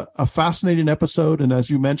 just a fascinating episode. And as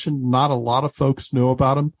you mentioned, not a lot of folks know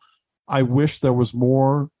about him. I wish there was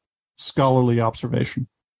more scholarly observation.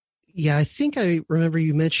 Yeah, I think I remember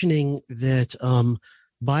you mentioning that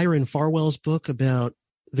Byron Farwell's book about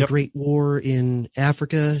the Great War in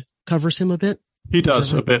Africa covers him a bit. He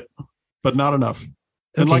does a bit, but not enough.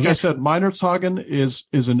 And like I said, Meinertzhagen is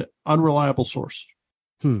an unreliable source.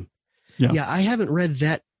 Yeah, I haven't read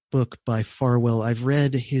that book by Farwell. I've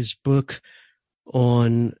read his book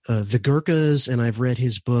on the Gurkhas, and I've read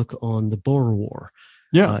his book on the Boer War.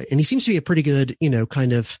 Yeah. And he seems to be a pretty good,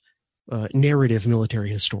 kind of narrative military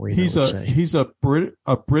historian. He's a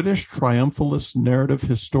British triumphalist narrative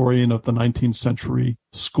historian of the 19th century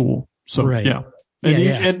school. So, yeah.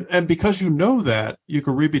 And because you know that, you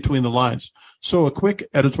can read between the lines. So a quick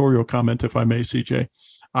editorial comment, if I may, CJ.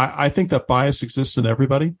 I think that bias exists in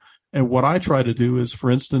everybody. And what I try to do is, for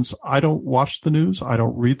instance, I don't watch the news. I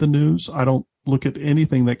don't read the news. I don't look at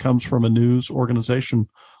anything that comes from a news organization,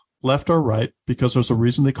 left or right, because there's a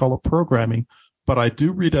reason they call it programming. But I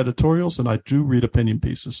do read editorials and I do read opinion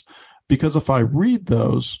pieces, because if I read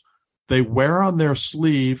those, they wear on their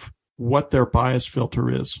sleeve what their bias filter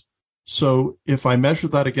is. So if I measure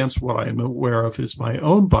that against what I am aware of is my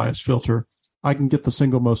own bias filter, I can get the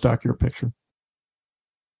single most accurate picture.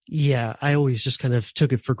 Yeah, I always just kind of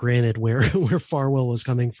took it for granted where Farwell was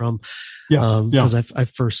coming from. Because I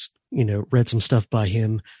first, read some stuff by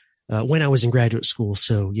him when I was in graduate school.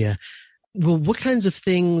 So yeah. Well, what kinds of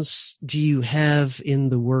things do you have in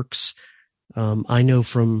the works? I know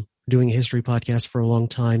from doing a history podcast for a long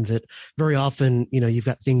time that very often, you've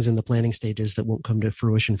got things in the planning stages that won't come to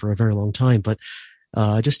fruition for a very long time. But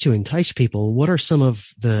just to entice people, what are some of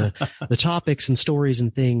the topics and stories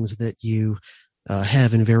and things that you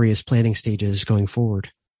have in various planning stages going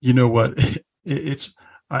forward? You know what?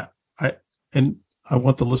 I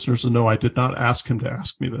want the listeners to know I did not ask him to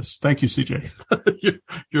ask me this. Thank you, CJ.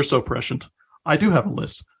 You're so prescient. I do have a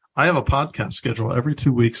list. I have a podcast schedule every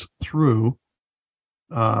 2 weeks through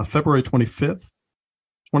February 25th,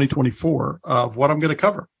 2024 of what I'm going to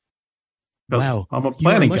cover. Wow. I'm a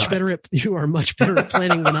planning guy. You are much better at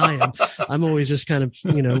planning than I am. I'm always just kind of,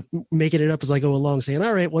 making it up as I go along, saying,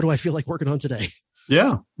 all right, what do I feel like working on today?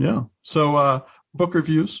 Yeah. So book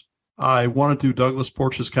reviews. I want to do Douglas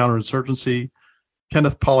Porch's Counterinsurgency,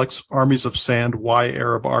 Kenneth Pollock's Armies of Sand, Why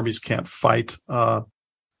Arab Armies Can't Fight,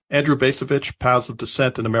 Andrew Basovich, Paths of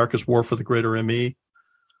Descent in America's War for the Greater ME.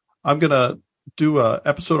 I'm going to do an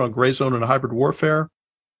episode on gray zone and hybrid warfare.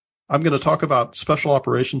 I'm going to talk about special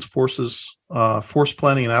operations forces, force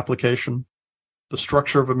planning and application, the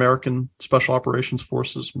structure of American special operations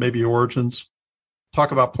forces, maybe origins,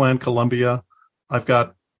 talk about Plan Columbia. I've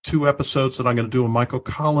got 2 episodes that I'm going to do on Michael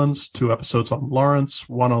Collins, 2 episodes on Lawrence,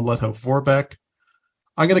 1 on Leto Vorbeck.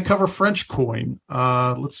 I'm going to cover French coin.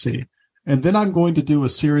 Let's see. And then I'm going to do a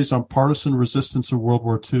series on partisan resistance in World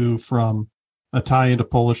War II, from Italian to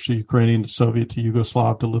Polish to Ukrainian to Soviet to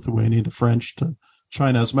Yugoslav to Lithuanian to French to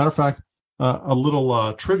China. As a matter of fact, a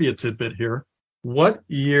little trivia tidbit here. What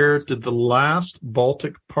year did the last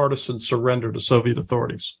Baltic partisan surrender to Soviet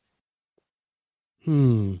authorities?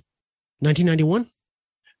 1991?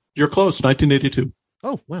 You're close, 1982.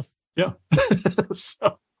 Oh, wow. Yeah.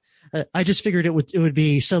 So. I just figured it would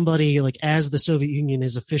be somebody like, as the Soviet Union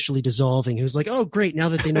is officially dissolving, who's like, oh, great, now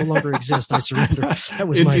that they no longer exist, I surrender. That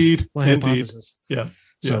was my hypothesis. Yeah.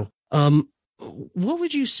 So, what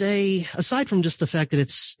would you say, aside from just the fact that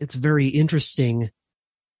it's very interesting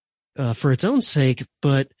for its own sake,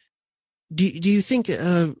 but do you think,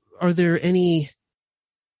 are there any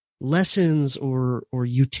lessons or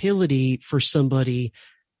utility for somebody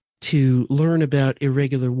to learn about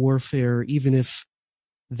irregular warfare, even if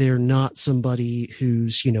they're not somebody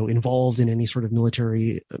who's, involved in any sort of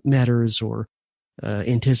military matters or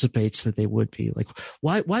anticipates that they would be? Like,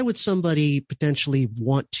 why would somebody potentially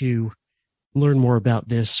want to learn more about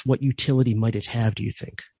this? What utility might it have, do you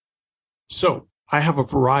think? So I have a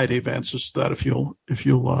variety of answers to that, if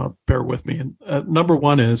you'll bear with me. And number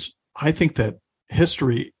one is, I think that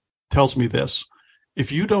history tells me this.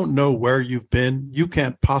 if you don't know where you've been, you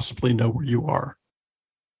can't possibly know where you are.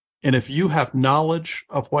 And if you have knowledge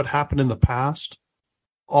of what happened in the past,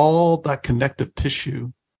 all that connective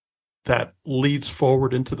tissue that leads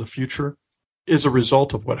forward into the future is a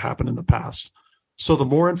result of what happened in the past. So the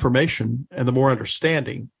more information and the more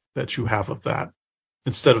understanding that you have of that,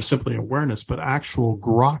 instead of simply awareness, but actual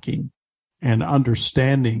grokking and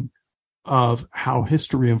understanding of how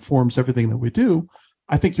history informs everything that we do,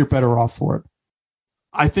 I think you're better off for it.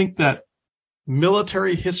 I think that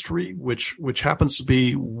military history, which happens to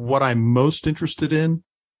be what I'm most interested in,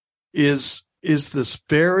 is this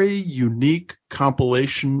very unique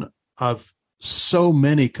compilation of so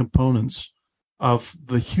many components of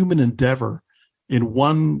the human endeavor in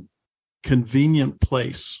one convenient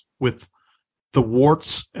place, with the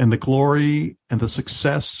warts and the glory and the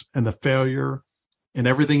success and the failure and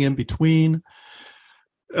everything in between.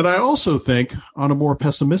 And I also think, on a more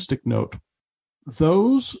pessimistic note,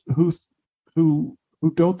 those who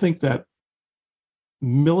don't think that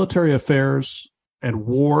military affairs and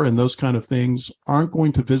war and those kind of things aren't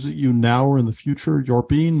going to visit you now or in the future, you're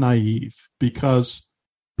being naive, because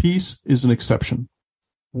peace is an exception.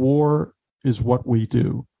 War is what we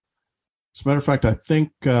do. As a matter of fact, I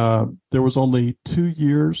think there was only 2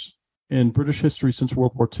 years in British history since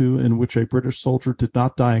World War II in which a British soldier did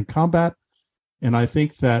not die in combat. And I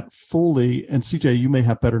think that fully, and CJ, you may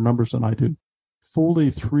have better numbers than I do, fully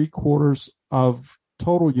 3/4 of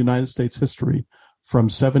total United States history from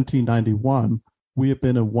 1791, we have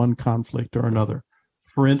been in one conflict or another.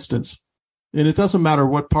 For instance, and it doesn't matter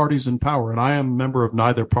what party's in power, and I am a member of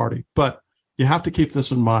neither party, but you have to keep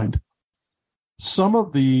this in mind. Some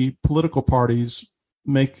of the political parties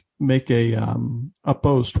make a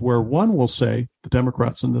boast where one will say, the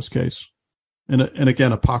Democrats in this case, and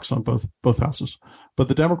again, a pox on both houses, but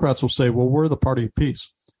the Democrats will say, well, we're the party of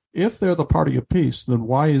peace. If they're the party of peace, then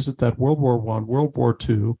why is it that World War I, World War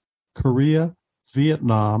II, Korea,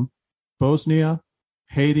 Vietnam, Bosnia,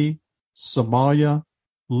 Haiti, Somalia,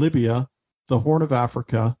 Libya, the Horn of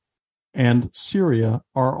Africa, and Syria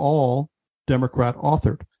are all Democrat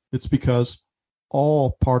authored? It's because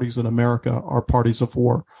all parties in America are parties of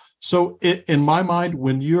war. So in my mind,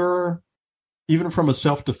 when you're, even from a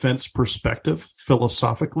self-defense perspective,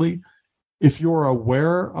 philosophically, if you're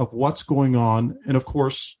aware of what's going on, and of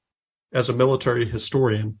course, as a military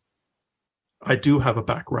historian, I do have a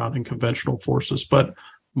background in conventional forces, but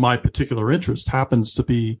my particular interest happens to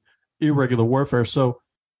be irregular warfare. So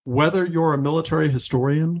whether you're a military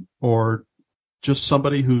historian or just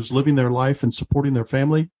somebody who's living their life and supporting their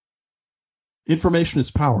family, information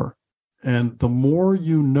is power. And the more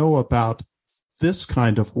you know about this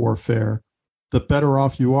kind of warfare, the better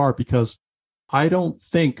off you are, because I don't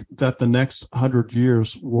think that the next 100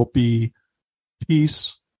 years will be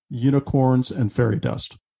peace, unicorns, and fairy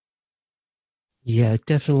dust. Yeah, it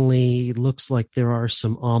definitely looks like there are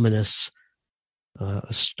some ominous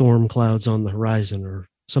storm clouds on the horizon, or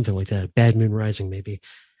something like that. Bad moon rising, maybe.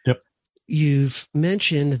 Yep. You've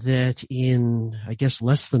mentioned that in, I guess,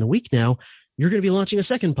 less than a week now, you're going to be launching a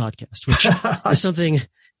second podcast, which is something,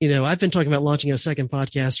 I've been talking about launching a second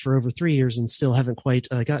podcast for over 3 years and still haven't quite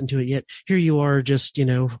gotten to it yet. Here you are, just,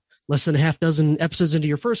 less than a half dozen episodes into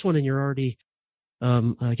your first one, and you're already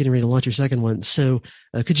getting ready to launch your second one. So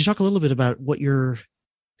could you talk a little bit about what your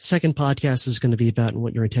second podcast is going to be about and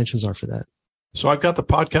what your intentions are for that? So I've got the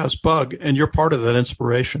podcast bug, and you're part of that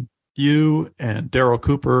inspiration. You and Daryl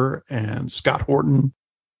Cooper and Scott Horton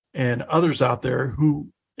and others out there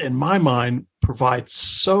who, in my mind, provide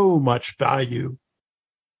so much value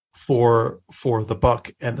for the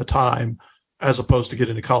buck and the time, as opposed to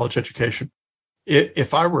getting a college education.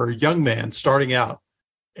 If I were a young man starting out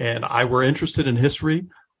and I were interested in history,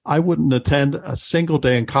 I wouldn't attend a single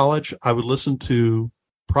day in college. I would listen to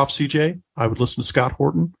Prof. CJ. I would listen to Scott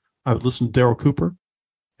Horton. I would listen to Daryl Cooper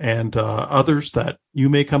and others that you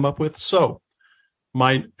may come up with. So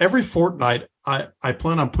every fortnight, I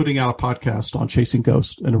plan on putting out a podcast on chasing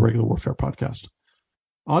ghosts, and a regular warfare podcast.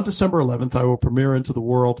 On December 11th, I will premiere into the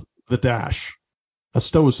world The Dash, a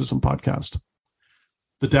Stoicism podcast.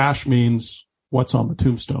 The Dash means what's on the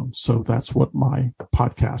tombstone. So that's what my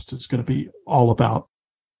podcast is going to be all about.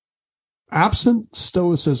 Absent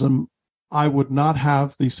Stoicism, I would not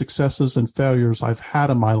have the successes and failures I've had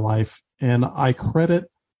in my life. And I credit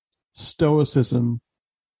Stoicism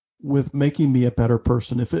with making me a better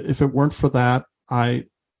person. If it weren't for that, I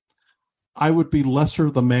would be lesser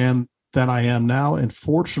the man than I am now. And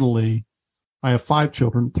fortunately, I have 5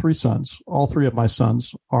 children, 3 sons. All 3 of my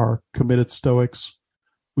sons are committed Stoics.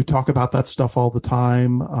 We talk about that stuff all the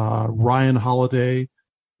time. Ryan Holiday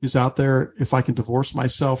is out there. If I can divorce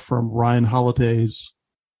myself from Ryan Holiday's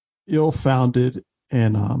ill-founded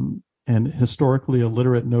and historically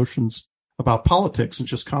illiterate notions about politics and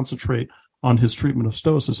just concentrate on his treatment of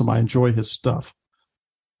Stoicism, I enjoy his stuff.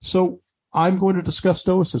 So I'm going to discuss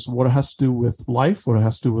Stoicism, what it has to do with life, what it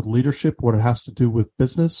has to do with leadership, what it has to do with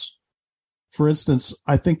business. For instance,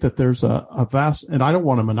 I think that there's a vast, and I don't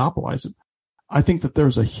want to monopolize it, I think that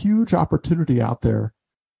there's a huge opportunity out there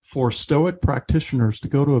for Stoic practitioners to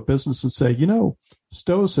go to a business and say,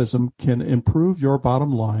 Stoicism can improve your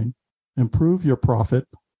bottom line, improve your profit,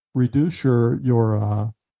 reduce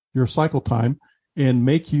your cycle time, and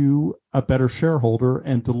make you a better shareholder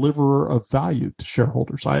and deliverer of value to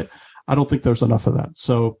shareholders. I don't think there's enough of that.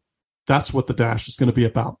 So that's what the Dash is going to be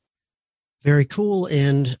about. Very cool.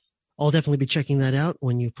 And I'll definitely be checking that out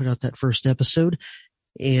when you put out that first episode.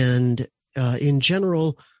 And in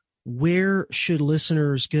general, where should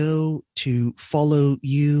listeners go to follow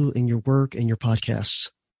you and your work and your podcasts?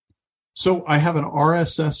 So I have an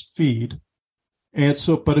RSS feed. And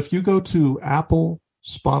so, but if you go to Apple,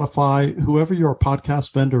 Spotify, whoever your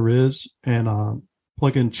podcast vendor is, and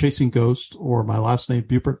plug in Chasing Ghost or my last name,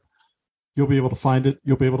 Buppert, you'll be able to find it.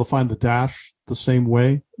 You'll be able to find the Dash the same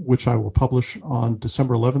way, which I will publish on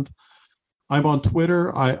December 11th. I'm on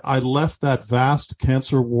Twitter. I left that vast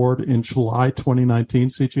cancer ward in July 2019,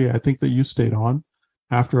 CJ. I think that you stayed on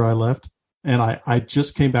after I left. And I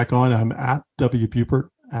just came back on. I'm at W Buppert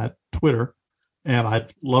at Twitter. And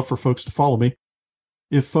I'd love for folks to follow me.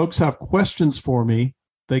 If folks have questions for me,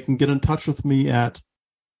 they can get in touch with me at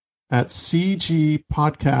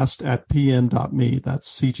cgpodcast@pm.me.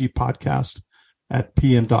 That's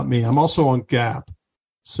cgpodcast@pm.me. I'm also on Gab.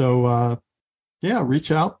 So,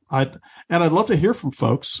 reach out. I'd love to hear from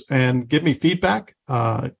folks and give me feedback,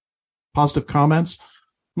 positive comments.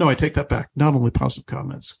 No, I take that back. Not only positive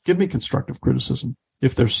comments, give me constructive criticism.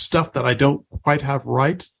 If there's stuff that I don't quite have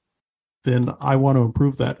right, then I want to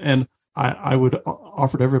improve that. And I would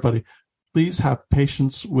offer to everybody, please have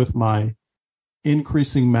patience with my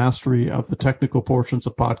increasing mastery of the technical portions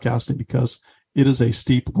of podcasting because it is a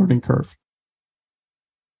steep learning curve.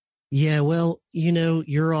 Yeah, well,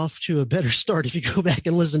 you're off to a better start if you go back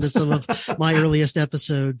and listen to some of my earliest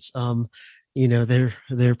episodes.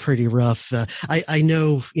 They're pretty rough. I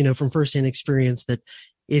know, from firsthand experience that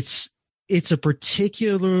it's a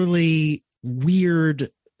particularly weird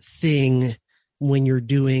thing when you're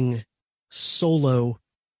doing solo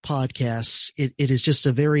podcasts. It is just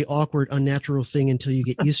a very awkward, unnatural thing until you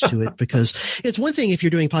get used to it, because it's one thing if you're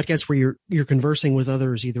doing podcasts where you're conversing with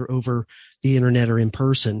others either over the internet or in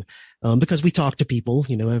person, because we talk to people,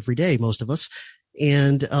 every day, most of us.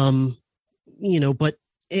 And, but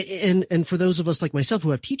for those of us like myself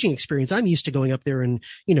who have teaching experience, I'm used to going up there and,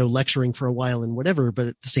 lecturing for a while and whatever. But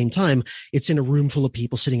at the same time, it's in a room full of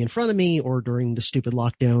people sitting in front of me, or during the stupid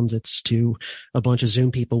lockdowns, it's to a bunch of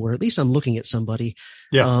Zoom people where at least I'm looking at somebody.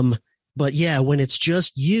 Yeah. But yeah, when it's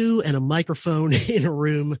just you and a microphone in a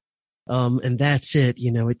room, and that's it,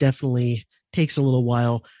 it definitely takes a little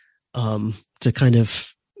while, to kind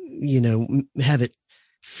of, have it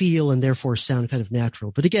feel and therefore sound kind of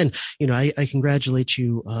natural. But again, I congratulate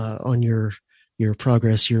you on your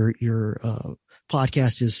progress. Your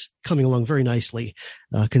podcast is coming along very nicely,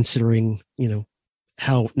 considering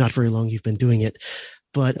how not very long you've been doing it.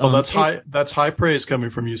 But that's high praise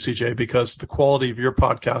coming from you, CJ, because the quality of your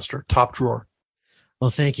podcast are top drawer.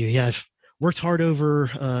 Well, thank you. Yeah, I've worked hard over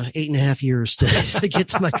 8.5 years to get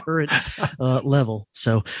to my current level.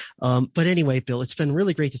 So, but anyway, Bill, it's been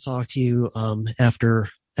really great to talk to you after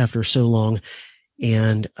so long.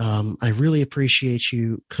 And I really appreciate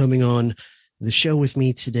you coming on the show with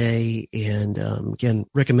me today. And again,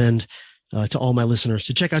 recommend to all my listeners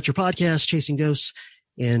to check out your podcast, Chasing Ghosts,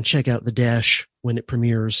 and check out The Dash when it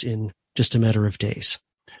premieres in just a matter of days.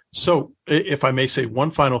 So if I may say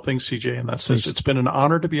one final thing, CJ, and that says, it's been an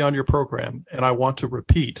honor to be on your program. And I want to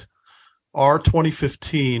repeat our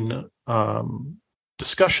 2015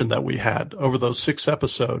 discussion that we had over those 6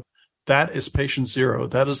 episodes. That is patient zero.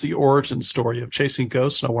 That is the origin story of Chasing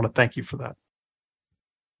Ghosts. And I want to thank you for that.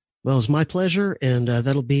 Well, it's my pleasure. And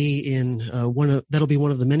that'll be one of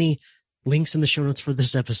the many links in the show notes for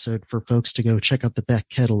this episode for folks to go check out the back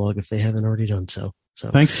catalog if they haven't already done so.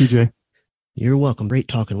 So thanks, CJ. You're welcome. Great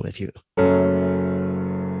talking with you.